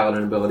 It's a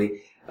Paladin ability.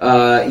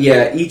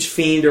 Yeah, each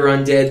fiend or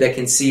undead that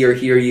can see or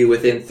hear you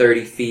within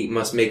 30 feet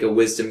must make a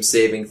wisdom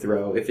saving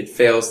throw. If it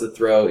fails the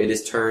throw, it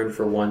is turned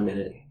for 1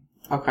 minute.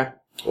 Okay.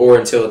 Or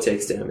until it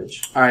takes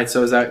damage. Alright,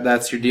 so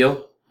that's your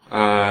deal?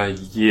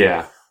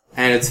 Yeah.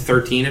 And it's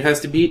 13 it has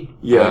to beat?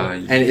 Yeah.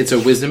 And it's a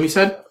wisdom, you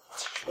said?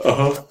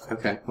 Uh-huh.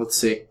 Okay, let's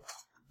see.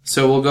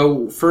 So we'll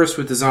go first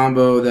with the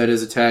Zombo that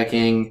is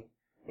attacking...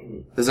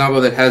 The Zombo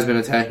that has been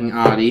attacking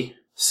Adi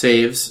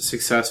saves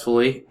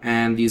successfully,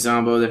 and the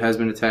Zombo that has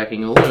been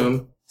attacking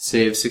Illum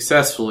saves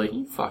successfully.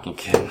 You fucking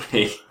kidding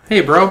me?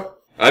 Hey, bro.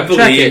 I Check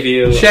believe it.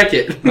 you. Check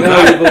it.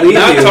 No, we believe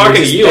Not you. talking We're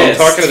to just you, I'm pissed.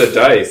 talking to the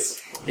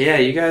dice. Yeah,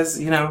 you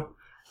guys,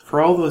 for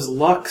all those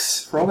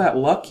lucks, for all that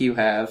luck you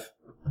have,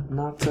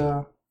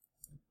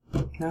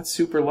 not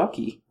super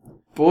lucky.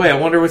 Boy, I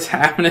wonder what's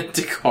happening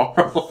to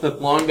Carl and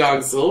Long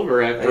Dog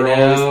Silver after all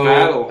this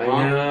battle, huh?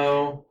 I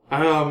know.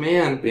 Oh,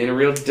 man. Being a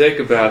real dick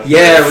about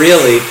Yeah,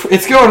 really.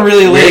 It's going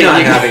really late. We're not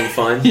You- having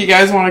fun. You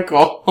guys want to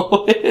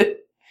call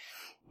it?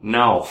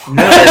 No. No,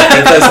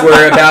 because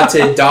we're about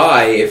to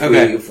die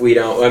Okay. if we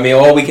don't. I mean,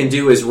 all we can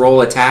do is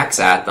roll attacks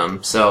at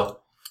them. So,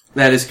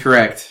 That is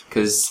correct.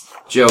 because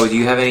Joe, do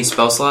you have any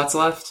spell slots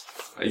left?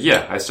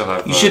 Yeah, I still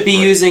have... You should be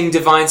using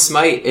Divine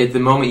Smite at the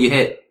moment you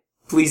hit.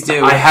 Please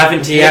do. I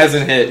haven't He hit.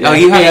 hasn't hit. Oh,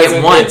 you He haven't hit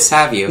hasn't once,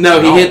 have you? No,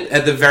 No. he hit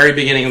at the very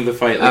beginning of the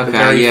fight, like the Okay,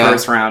 very yeah.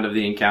 first round of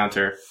the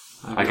encounter.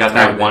 I got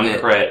that one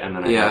hit. crit, and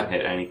then I Yeah. haven't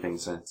hit anything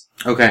since.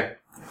 Okay,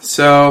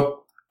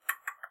 so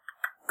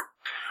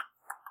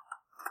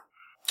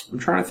I'm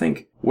trying to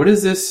think. What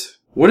is this?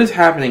 What is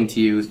happening to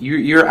you?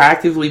 You're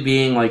actively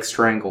being like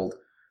strangled.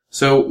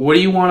 So what do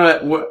you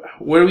want to?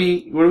 What are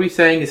we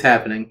saying is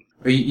happening?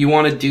 You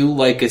want to do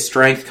like a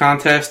strength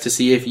contest to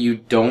see if you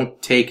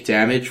don't take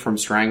damage from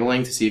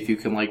strangling, to see if you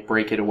can like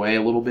break it away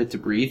a little bit to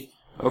breathe?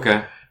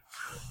 Okay.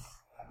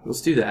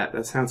 Let's do that.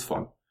 That sounds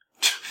fun.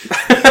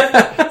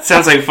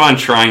 Sounds like fun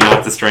trying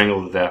not to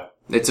strangle to death.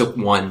 It's a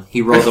 1.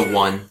 He rolled a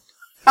 1.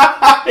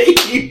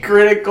 You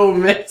critical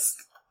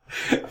missed.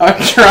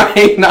 I'm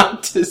trying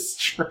not to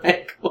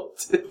strangle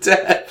to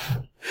death.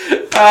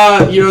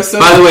 By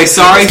the way,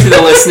 sorry to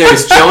the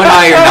listeners. Joe and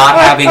I are not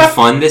having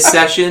fun this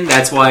session.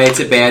 That's why it's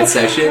a bad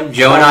session.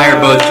 Joe and I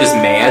are both just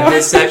mad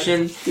this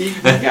session.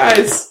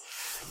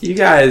 you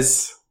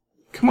guys,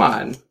 come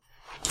on.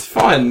 It's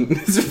fun.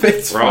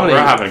 It's We're funny.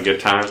 having a good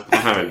time.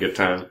 I'm having a good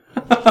time.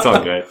 It's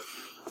all good.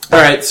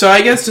 Alright, so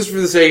I guess just for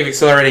the sake of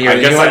accelerating I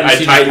everything, guess you want I to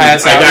just tightened.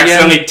 pass out I again?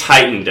 accidentally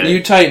tightened it.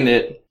 You tighten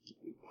it.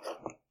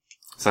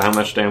 So how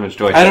much damage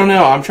do I take? I don't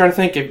know. I'm trying to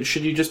think.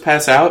 Should you just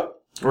pass out?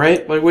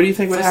 Right? Like, what do you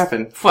think would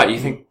happen? What, you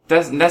think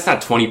that's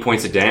not 20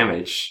 points of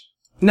damage?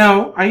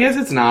 No, I guess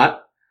it's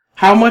not.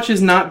 How much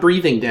is not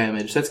breathing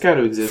damage? That's got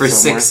to exist For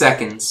somewhere. 6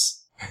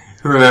 seconds.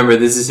 Remember,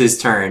 this is his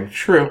turn.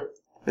 True.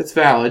 It's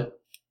valid.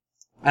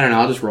 I don't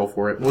know. I'll just roll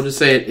for it. We'll just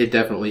say it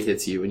definitely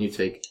hits you and you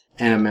take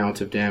an amount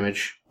of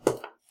damage.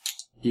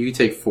 You can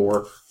take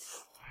 4.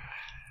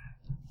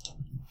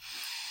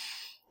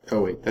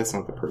 Oh wait, that's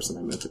not the person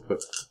I meant to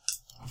put.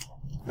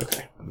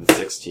 Okay. I'm at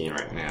 16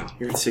 right now.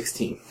 You're at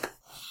 16.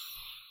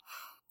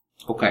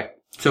 Okay.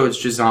 So it's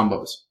just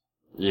zombos.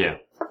 Yeah.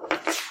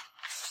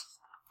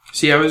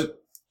 See, I was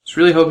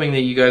really hoping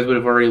that you guys would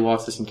have already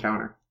lost this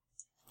encounter.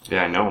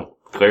 Yeah, I know.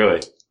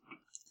 Clearly.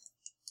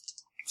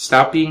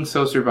 Stop being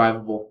so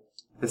survivable.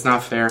 It's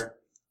not fair.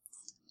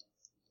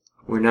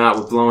 We're not.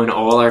 We're blowing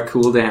all our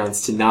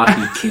cooldowns to not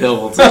be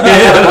killed.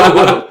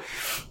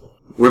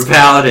 We're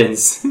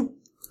paladins.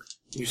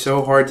 You're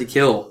so hard to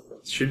kill.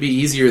 It should be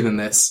easier than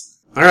this.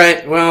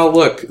 Alright, well,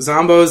 look.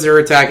 Zombos are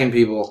attacking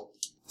people.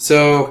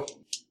 So,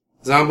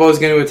 Zombo's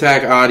going to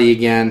attack Adi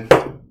again.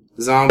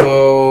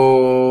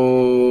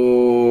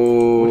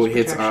 Zombo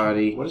hits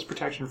Adi. What does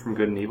protection from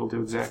good and evil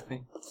do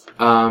exactly?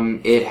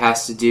 It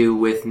has to do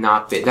with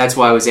not bit. That's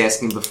why I was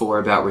asking before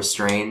about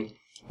restrain.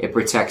 It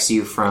protects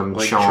you from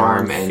Like charm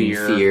charm, and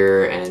fear.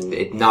 fear, and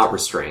it not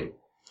restrain.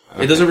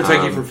 It doesn't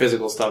protect you Um, from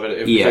physical stuff.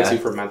 It yeah. protects you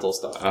from mental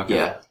stuff.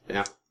 Okay.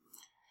 Yeah.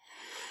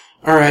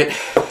 Alright.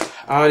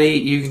 Adi,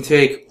 you can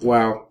take...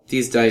 Wow.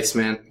 These dice,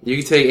 man. You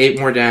can take 8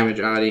 more damage,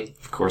 Adi.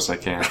 Of course I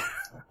can.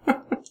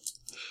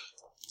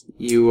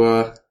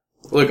 You,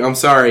 Look, I'm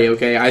sorry,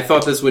 okay? I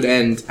thought this would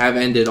have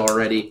ended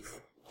already.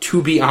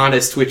 To be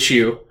honest with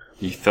you.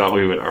 You thought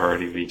we would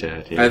already be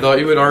dead. Yeah. I thought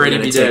you would already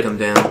We're be gonna take dead. them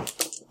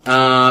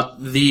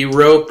down. The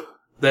rope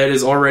that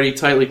is already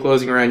tightly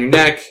closing around your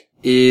neck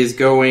is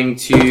going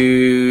to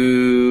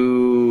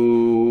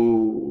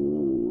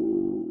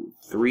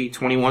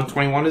 21.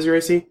 21 is your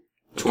AC?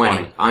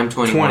 20. I'm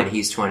 21. 20.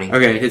 He's 20.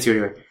 Okay, it hits you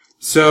anyway.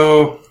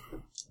 So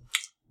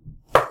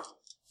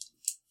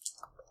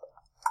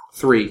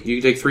 3.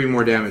 You can take 3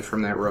 more damage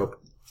from that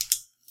rope.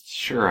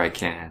 Sure I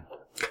can.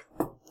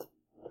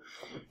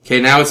 Okay,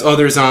 now it's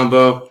other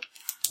Zombo.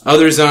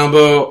 Other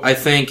Zombo, I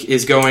think,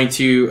 is going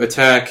to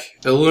attack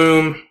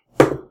Illum.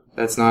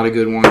 That's not a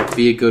good one.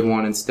 Be a good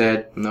one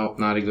instead. Nope,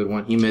 not a good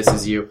one. He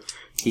misses you.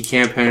 He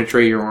can't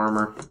penetrate your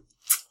armor.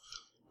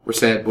 We're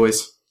sad,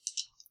 boys.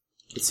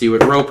 Let's see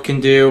what Rope can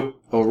do.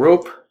 Oh,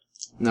 Rope?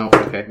 No,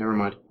 okay, never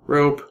mind.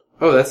 Rope.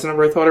 Oh, that's the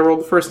number I thought I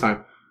rolled the first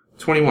time.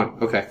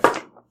 21. Okay.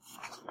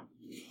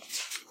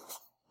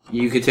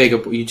 You take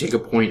a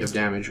point of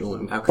damage,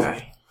 Illum.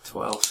 Okay.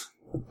 12.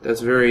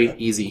 That's very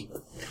easy.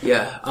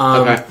 Yeah.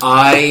 Okay.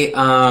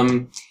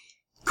 I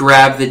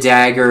grab the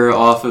dagger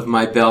off of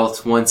my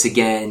belt once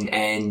again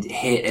and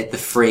hit at the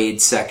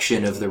frayed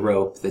section of the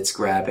rope that's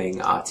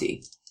grabbing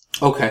Ati.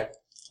 Okay.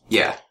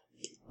 Yeah.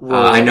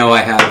 I know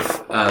I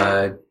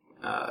have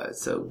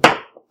so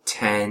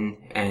 10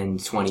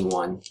 and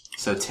 21.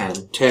 So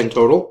 10. 10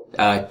 total?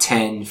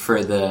 10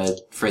 for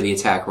the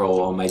attack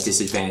roll on my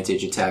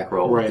disadvantage attack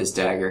roll Right. with this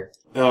dagger.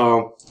 I'm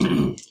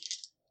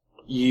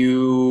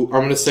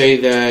gonna say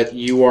that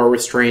you are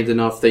restrained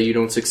enough that you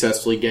don't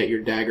successfully get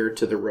your dagger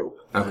to the rope.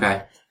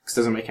 Okay. This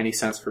doesn't make any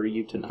sense for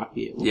you to not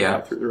be able to Yeah.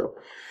 get through the rope.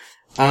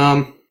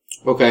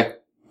 Okay.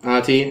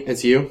 Ati,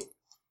 it's you.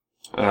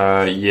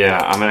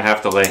 Yeah, I'm gonna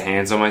have to lay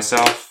hands on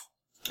myself.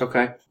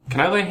 Okay. Can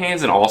I lay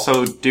hands and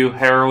also do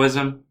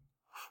heroism?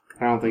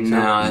 I don't think so.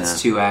 No, that's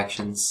No. 2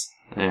 actions.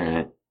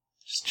 Alright.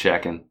 Just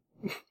checking.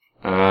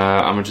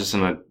 I'm just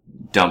gonna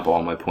dump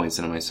all my points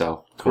into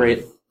myself.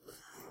 Great.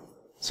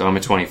 So I'm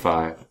at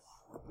 25.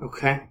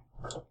 Okay.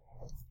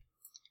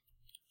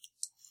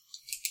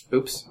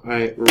 Oops,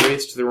 I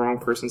erased the wrong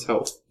person's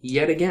health.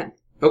 Yet again.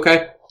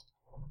 Okay.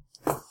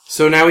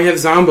 So now we have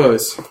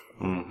Zombos.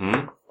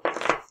 Mm-hmm.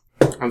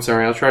 I'm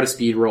sorry, I'll try to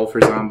speed roll for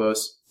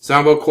Zombos.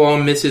 Zombo Claw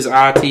misses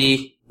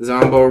Ati.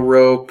 Zombo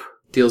Rope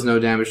deals no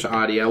damage to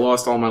Ati. I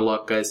lost all my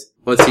luck, guys.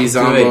 Let's see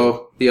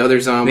Zombo. The other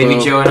Zombo. Maybe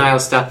Joe and I will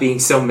stop being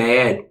so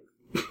mad.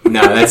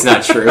 No, that's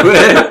not true.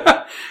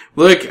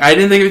 Look, I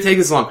didn't think it would take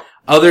this long.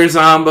 Other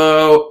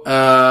Zombo,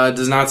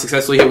 does not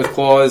successfully hit with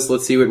claws.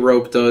 Let's see what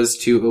Rope does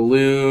to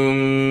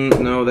Illum.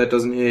 No, that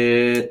doesn't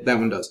hit. That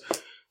one does.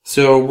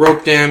 So,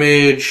 rope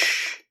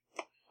damage.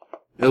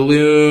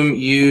 Illum,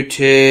 you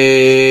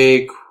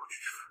take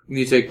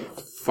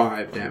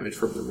 5 damage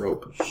from the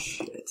rope.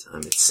 Shit, I'm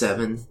at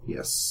 7.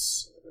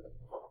 Yes.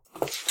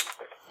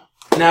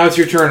 Now it's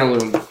your turn,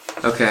 Illum.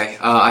 Okay,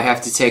 I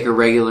have to take a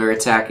regular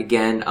attack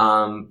again,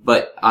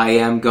 but I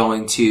am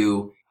going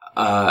to,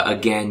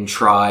 again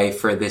try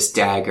for this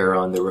dagger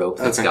on the rope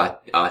that's Okay.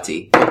 got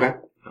Ati. Okay.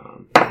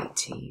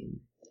 18.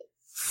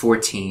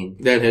 14.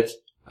 That hits.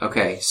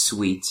 Okay,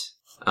 sweet.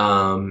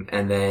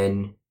 And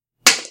then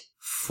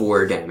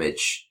 4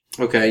 damage.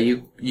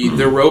 Okay,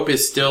 the rope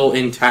is still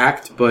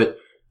intact, but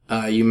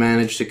you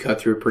managed to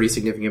cut through a pretty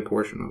significant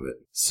portion of it.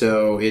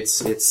 So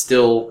it's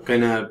still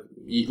gonna,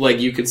 like,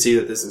 you can see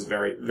that this is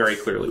very, very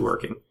clearly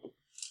working.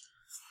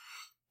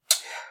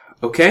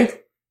 Okay.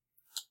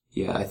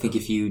 Yeah, I think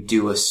if you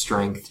do a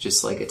strength,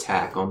 just like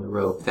attack on the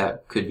rope,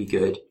 that could be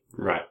good.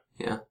 Right.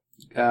 Yeah.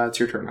 It's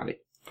your turn, Adi.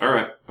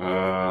 Alright.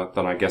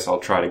 Then I guess I'll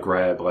try to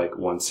grab, like,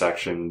 one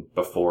section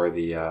before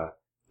the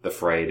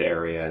frayed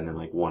area and then,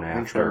 like, one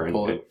And try after to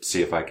pull and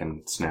see if I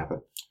can snap it.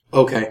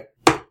 Okay.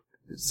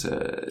 It's,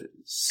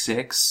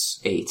 6,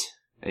 8.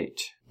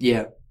 8.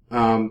 Yeah.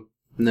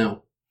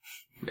 No.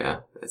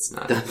 Yeah, that's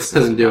not. That that's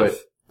doesn't not do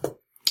enough. it.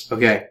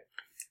 Okay.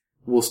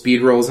 We'll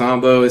speed roll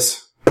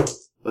Zombos.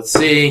 Let's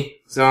see.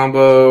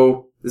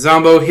 Zombo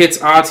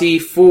hits Ati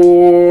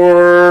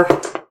for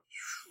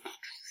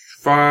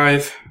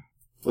 5.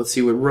 Let's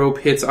see what Rope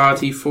hits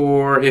Ati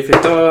for. If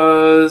it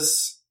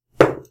does,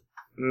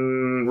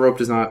 Rope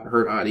does not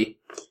hurt Ati.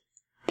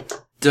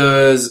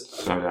 So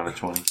I'm down to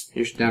 20.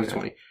 You're down to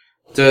 20.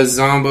 Does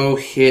Zombo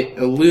hit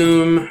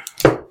Illum?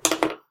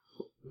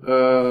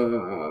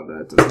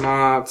 That does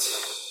not.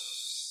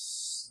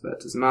 That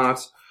does not.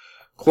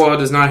 Claw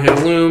does not hit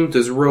Illum.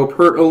 Does Rope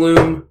hurt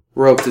Illum?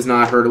 Rope does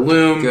not hurt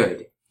Illum.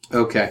 Good.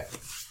 Okay.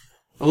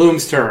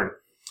 Illum's turn.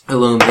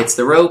 Illum hits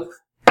the rope.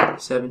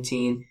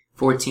 17,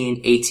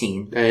 14,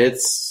 18.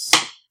 It's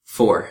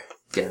 4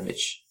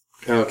 damage.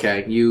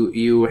 okay.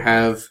 You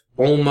have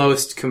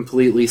almost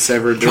completely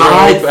severed the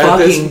God rope at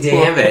this fucking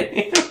damn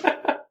point.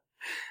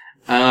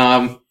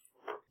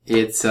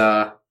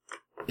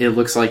 It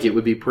looks like it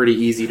would be pretty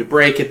easy to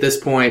break at this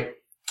point.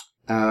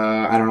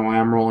 I don't know why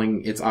I'm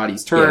rolling. It's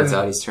Adi's turn. Yeah, it's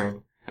Adi's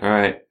turn.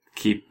 Alright.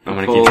 I'm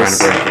gonna keep trying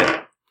to break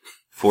it.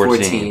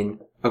 14.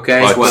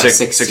 Okay. Oh,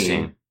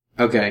 16.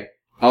 Okay.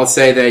 I'll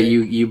say that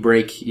you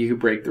break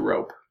the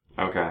rope.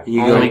 Okay.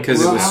 You Only go,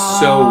 because it was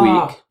so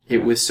 "Ah!" weak.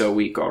 It was so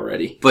weak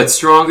already. But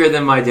stronger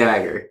than my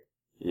dagger.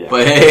 Yeah.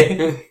 But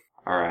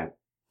Alright.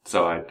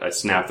 So I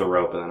snap the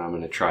rope and then I'm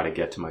gonna try to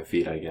get to my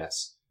feet, I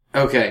guess.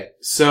 Okay.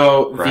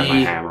 So Grab my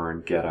hammer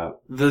and get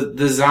up.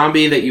 the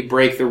zombie that you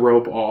break the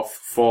rope off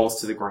falls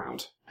to the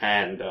ground.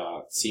 and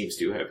seems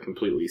to have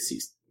completely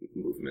ceased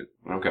movement.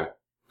 Okay.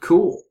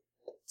 Cool.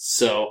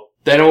 So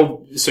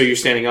you're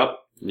standing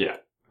up? Yeah.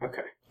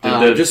 Okay.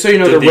 Did Just so you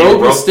know, did the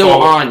rope is still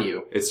fall- on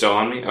you. It's still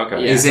on me?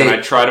 Okay. Yeah. Can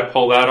I try to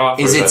pull that off?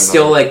 Is or it that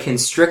still another- like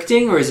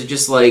constricting, or is it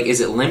just like,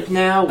 is it limp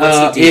now?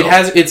 What's the deal?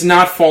 It's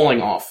not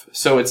falling off,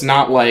 so it's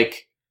not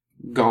like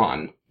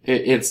gone.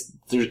 It's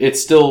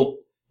still,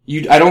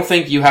 I don't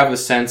think you have a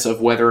sense of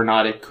whether or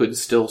not it could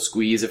still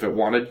squeeze if it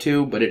wanted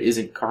to, but it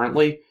isn't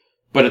currently.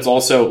 But it's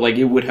also, like,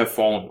 it would have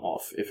fallen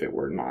off if it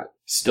were not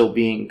still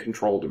being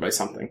controlled by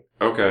something.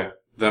 Okay.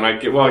 Then I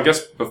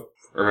guess,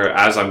 or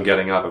as I'm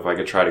getting up, if I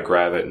could try to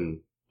grab it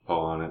and pull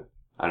on it.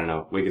 I don't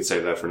know. We could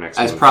save that for next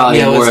That's time. probably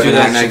Yeah, more let's of do an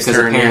that action next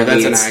because turn. Yeah, apparently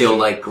that's an it's still action.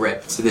 like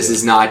gripped. So this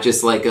is not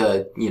just like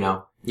a,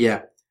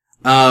 Yeah.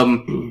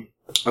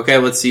 Okay,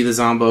 let's see the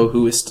Zombo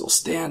who is still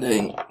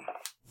standing.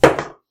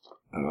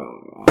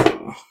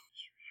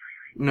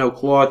 No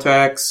claw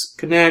attacks.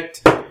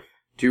 Connect.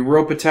 Do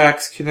rope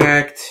attacks.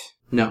 Connect.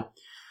 No.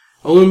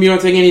 Illum, you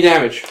don't take any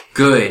damage.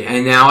 good.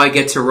 And now I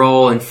get to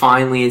roll, and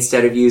finally,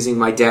 instead of using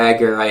my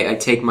dagger, I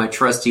take my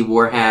trusty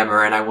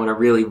warhammer, and I want to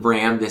really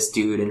ram this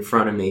dude in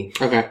front of me.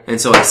 Okay.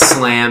 And so I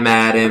slam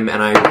at him,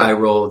 and I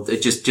roll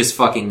just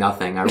fucking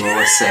nothing. I roll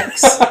a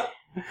 6.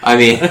 I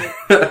mean,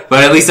 but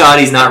at least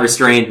Adi's not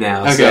restrained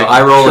now. Okay, So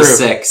I roll a true.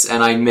 6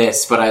 and I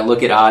miss, but I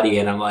look at Adi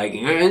and I'm like,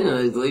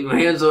 leave my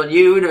hands on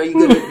you. No, you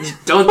gotta,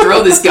 don't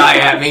throw this guy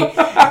at me.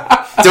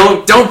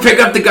 Don't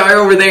pick up the guy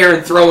over there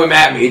and throw him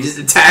at me. Just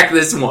attack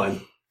this one.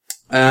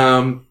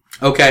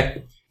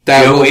 Okay.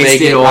 That Joe will make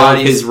wasted it all of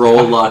Adi's- his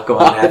roll luck on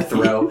that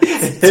throw.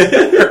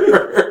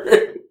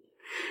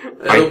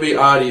 That'll be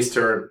Adi's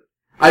turn.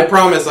 I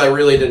promise I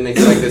really didn't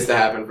expect this to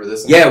happen for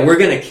this one. Yeah, we're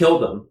gonna kill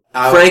them.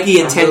 Frankie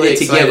I'm intended really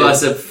to excited. give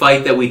us a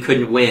fight that we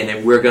couldn't win,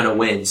 and we're gonna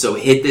win. So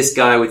hit this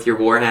guy with your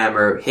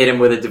warhammer, hit him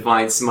with a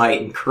divine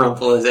smite, and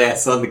crumple his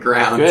ass on the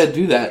ground. Go ahead,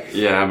 do that.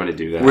 Yeah, I'm gonna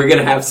do that. We're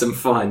gonna have some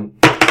fun.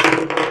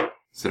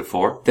 Is it a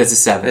 4? That's a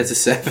 7. That's a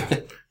 7. So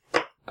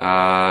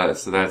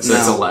that's... So that's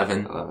No.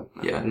 11. 11.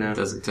 Yeah, No. it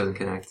doesn't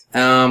connect.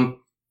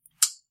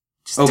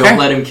 Just Okay. don't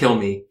let him kill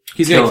me.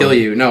 He's gonna kill him.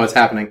 you. No, it's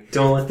happening.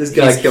 Don't let this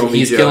guy He's- kill me.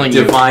 he's Joe. killing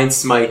you. Divine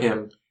smite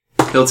him.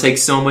 He'll take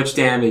so much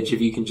damage if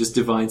you can just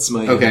divine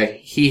smite him. Okay.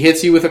 He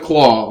hits you with a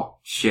claw.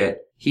 Shit.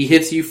 He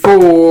hits you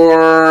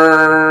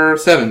for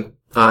 7.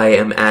 I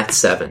am at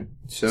 7.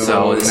 So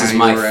this now is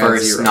my you're at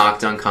first 0.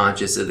 knocked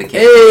unconscious of the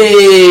game.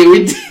 Hey,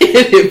 we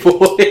did it,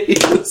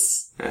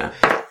 boys. Yeah.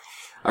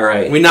 All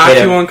right. We knocked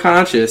Hit you him.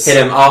 unconscious. Hit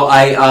him.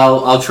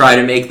 I'll try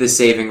to make the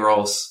saving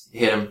rolls.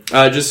 Hit him.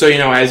 Just so you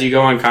know, as you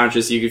go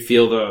unconscious, you could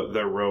feel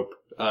the rope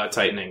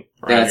tightening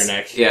around your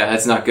neck. Yeah,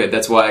 that's not good.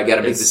 That's why I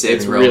gotta make the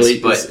saving rolls. Really,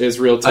 but it's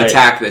real tight.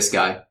 attack this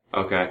guy.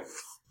 Okay.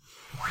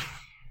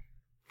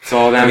 It's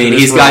all down I mean, to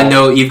this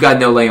you've got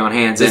no lay on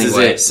hands This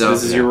anyway. is it. So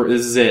This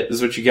is it. This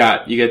is what you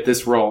got. You get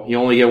this roll. You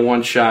only get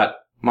one shot.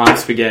 Mom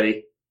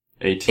spaghetti.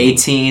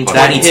 18,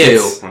 That 22.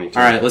 hits. 22.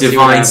 All right, let's see what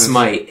Divine happens.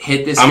 smite.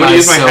 Hit this I'm guy gonna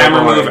use my so hammer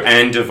hard. move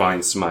and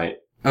divine smite.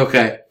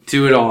 Okay,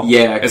 do it all.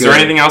 Yeah. Is good. there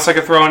anything else I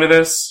could throw into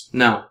this?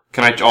 No,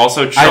 Can I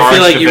also charge I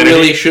feel like you divinity?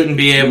 really shouldn't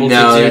be able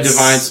No, to do that's-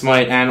 divine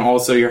smite and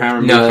also your hammer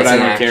move, No, but that's I an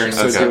don't action. care.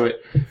 So Okay. do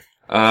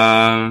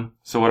it.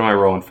 So what am I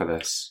rolling for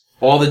this?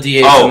 All the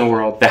d8s Oh, in the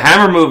world. the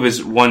hammer move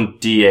is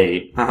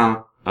 1d8.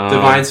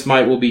 Divine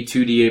smite will be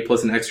 2d8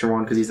 plus an extra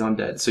one because he's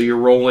undead. So you're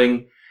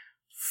rolling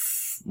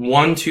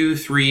 1, 2,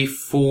 3,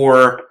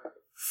 4,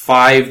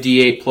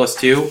 5d8 plus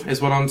 2 is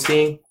what I'm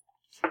seeing.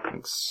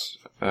 Thanks.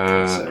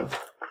 So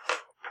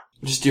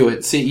just do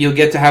it. See, you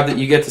get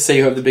to say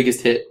you have the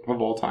biggest hit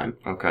of all time.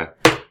 Okay.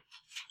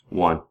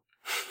 1.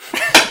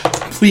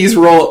 Please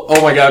roll.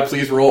 Oh my god,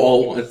 please roll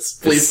all once.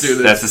 Please do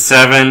this. That's a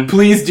 7.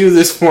 Please do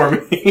this for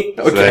me.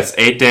 So Okay. that's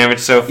 8 damage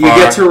so You far.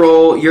 get to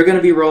roll. You're going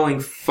to be rolling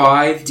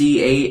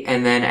 5d8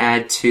 and then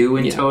add 2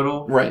 in Yeah.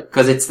 total. Right.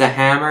 Because it's the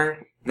hammer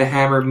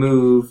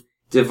move,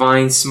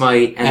 divine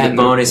smite, and And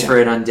the bonus yeah. for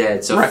it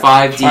undead. So Right.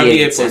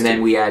 5d8 plus and then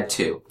 2. we add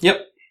 2.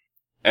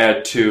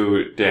 Add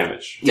 2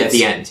 damage. At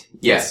the end.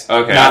 Yes.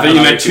 Okay, Not I thought you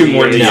another meant 2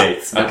 more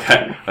 2d8s. d8s. No.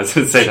 Okay. I was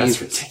gonna say, that's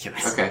Jesus.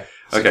 ridiculous. Okay.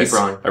 So Okay, keep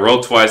rolling. I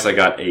rolled twice, I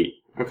got 8.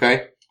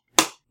 Okay.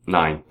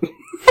 9.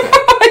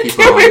 Keep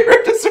rolling.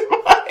 to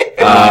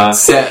survive.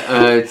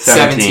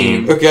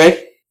 17.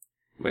 Okay.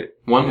 Wait.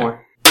 One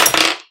more.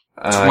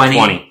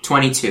 20.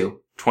 22.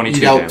 22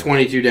 You dealt damage.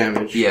 22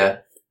 damage. Yeah.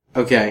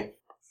 Okay.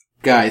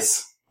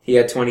 Guys. He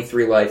had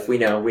 23 life. We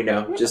know.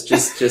 Just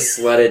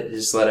let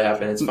it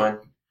happen. It's fine.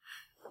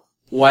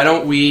 Why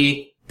don't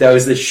we... That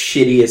was the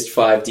shittiest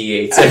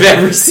 5d8s I've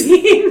ever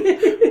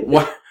seen.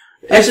 What?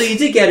 Actually, you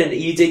did get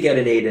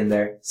an 8 in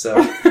there, so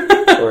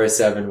or a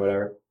 7,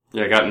 whatever.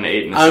 Yeah, I got an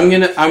 8 and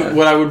a 7.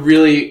 What I would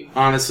really,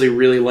 honestly,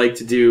 really like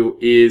to do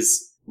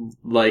is,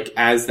 like,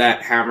 as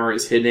that hammer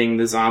is hitting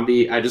the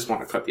zombie, I just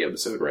want to cut the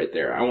episode right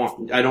there. I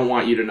don't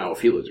want you to know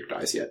if he lives or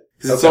dies yet.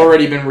 Because it's Okay.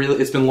 already been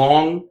it's been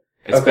long,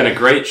 It's been a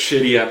great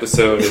shitty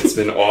episode. It's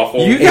been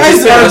awful. You It's guys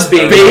just us are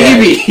being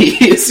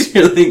babies.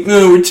 You're like,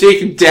 no, we're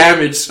taking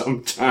damage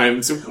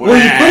sometimes. Well,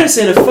 you put us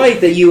in a fight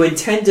that you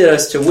intended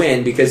us to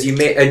win because you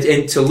made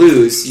and to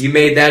lose. You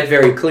made that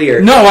very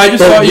clear. No, I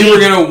just But thought you we were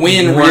gonna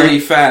win weren't- really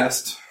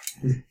fast.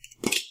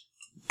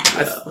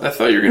 I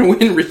thought you were gonna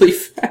win really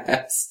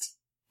fast.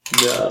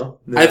 No.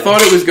 I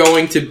thought it was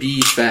going to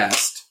be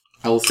fast.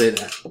 I will say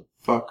that.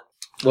 Fuck.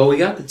 Well, we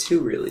got the 2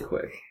 really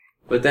quick.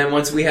 But then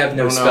once we have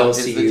no spells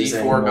is to the use D4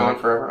 anymore, gone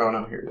forever? Oh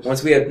no, here it is.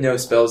 once we have no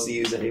spells to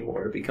use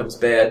anymore, it becomes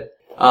bad.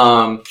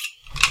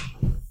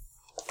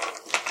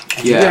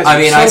 Yeah, I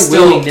mean, I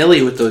still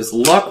willy-nilly with those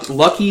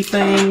lucky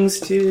things,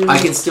 too. I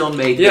can still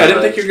make. Yeah, I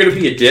didn't think you were going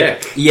to be a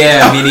dick.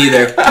 Yeah, me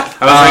neither. I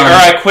was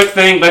like, alright, quick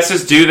thing, let's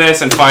just do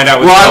this and find out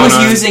what's Well, I going was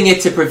on. using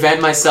it to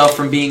prevent myself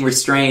from being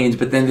restrained,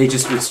 but then they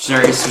just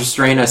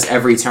restrain us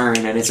every turn,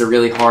 and it's a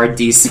really hard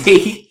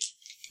DC.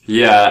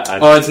 Yeah.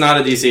 Oh, it's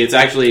not a DC. It's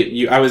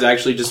actually, I was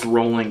actually just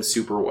rolling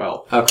super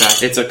well.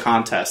 Okay. It's a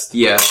contest.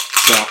 Yeah.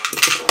 So,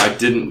 I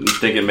didn't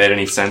think it made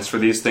any sense for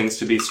these things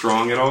to be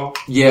strong at all.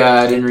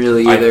 Yeah, I didn't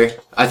really either.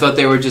 I thought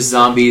they were just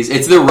zombies.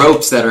 It's the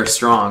ropes that are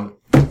strong.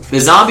 The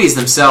zombies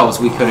themselves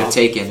we could have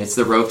taken. It's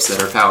the ropes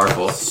that are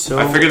powerful. so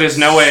I figure there's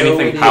no way so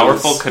anything it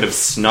powerful is. could have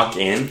snuck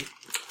in.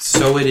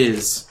 So it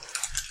is.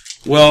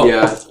 Well,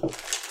 Yeah.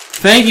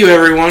 thank you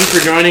everyone for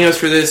joining us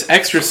for this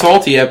extra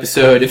salty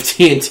episode of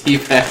TNT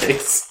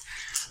Bags,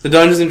 the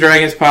Dungeons and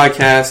Dragons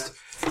podcast,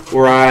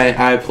 where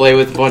I play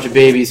with a bunch of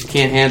babies who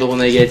can't handle when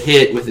they get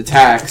hit with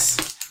attacks.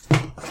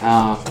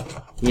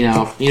 You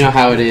know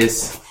how it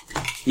is.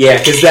 Yeah,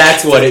 because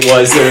that's what it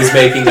was that was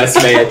making us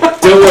mad.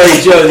 Don't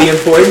worry, Joe. The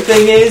important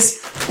thing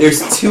is,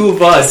 there's 2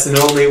 of us and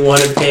only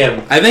 1 of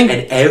him. I think,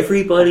 And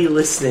everybody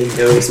listening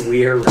knows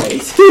we're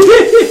right.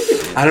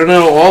 I don't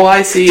know, all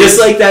I see Just is...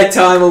 like that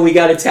time when we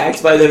got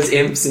attacked by those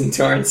imps in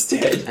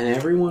Tarnstead. And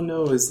everyone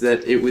knows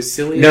that it was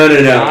silly No, of you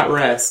no, to no. not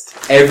rest.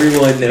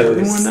 Everyone knows,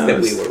 Everyone knows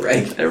that we were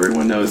right.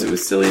 Everyone knows it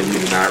was silly of you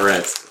to not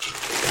rest.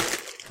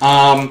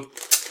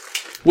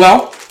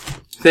 Well,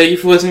 thank you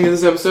for listening to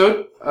this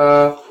episode.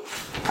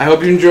 I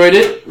hope you enjoyed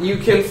it. You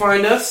can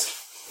find us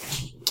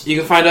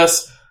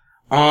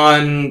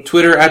on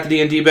Twitter at the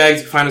D&D Bags.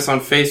 You can find us on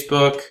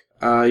Facebook.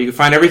 You can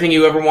find everything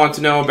you ever want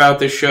to know about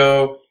this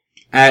show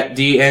at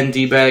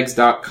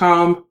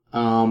dndbags.com.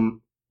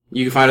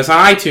 You can find us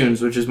on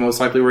iTunes, which is most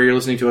likely where you're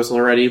listening to us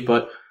already,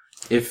 but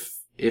if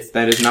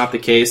that is not the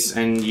case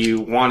and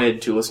you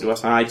wanted to listen to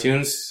us on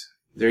iTunes,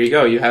 there you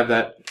go. You have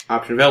that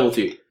option available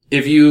to you.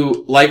 If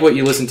you like what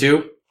you listen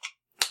to,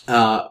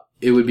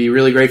 it would be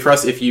really great for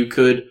us if you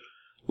could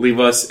leave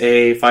us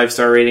a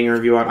 5-star rating and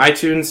review on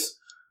iTunes,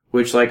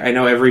 which, like, I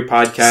know every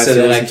podcast So you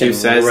that I listen to can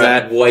says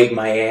that. wipe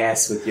my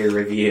ass with your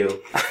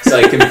review. So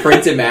I can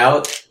print them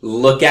out,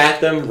 look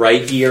at them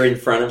right here in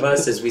front of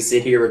us as we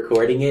sit here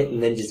recording it,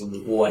 and then just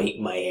wipe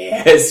my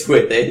ass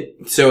with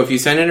it. So if you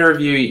send in a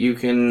review, you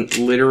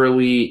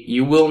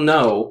will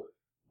know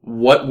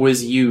what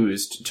was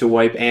used to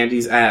wipe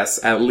Andy's ass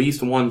at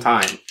least one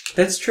time.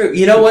 That's true.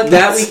 You know what?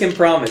 That we can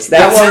promise.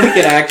 That one we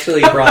can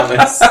actually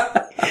promise.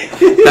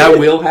 That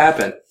will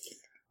happen.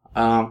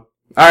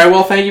 Alright,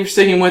 well, thank you for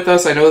sticking with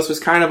us. I know this was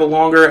kind of a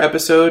longer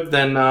episode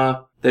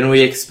than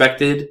we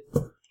expected,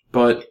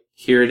 but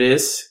here it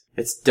is.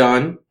 It's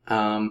done.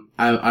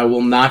 I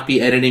will not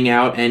be editing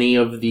out any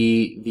of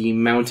the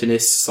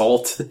mountainous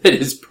salt that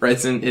is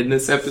present in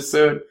this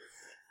episode.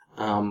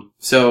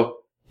 So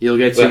you'll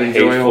get to The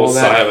enjoy hateful all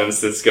that. silence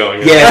that's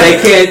going on. Yeah,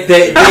 they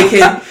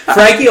can,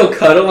 Frankie will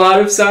cut a lot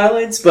of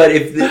silence, but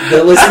if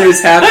the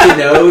listeners have to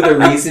know the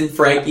reason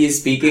Frankie is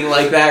speaking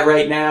like that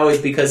right now is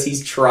because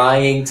he's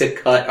trying to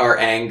cut our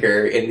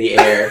anger in the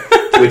air,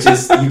 which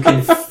is, you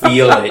can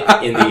feel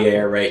it in the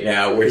air right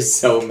now. We're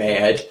so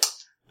mad.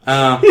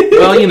 Well,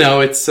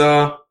 it's,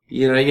 some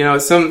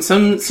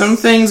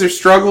things are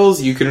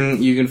struggles. You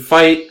can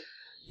fight.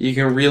 You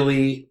can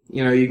really,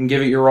 you can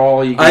give it your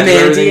all. You can I'm do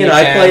everything Andy and you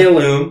I can. play a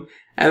loom.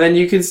 And then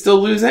you can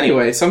still lose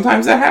anyway.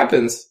 Sometimes that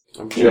happens.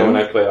 I'm Joe and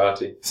I play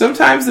Ati.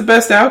 Sometimes the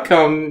best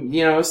outcome,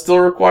 still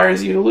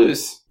requires you to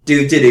lose.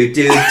 Do do do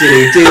do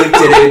do do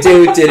do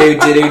do do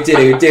do do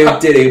do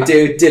do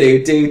do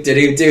do do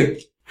do do.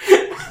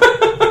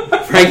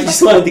 Frankie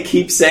just wanted to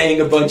keep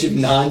saying a bunch of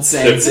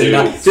nonsense and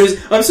I'm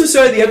so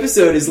sorry the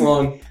episode is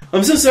long.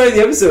 I'm so sorry the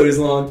episode is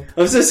long.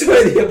 I'm so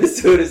sorry the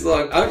episode is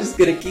long. I'm just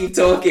gonna keep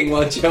talking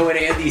while Joe and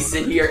Andy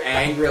sit here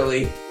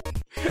angrily.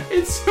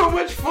 It's so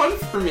much fun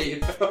for me,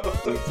 though.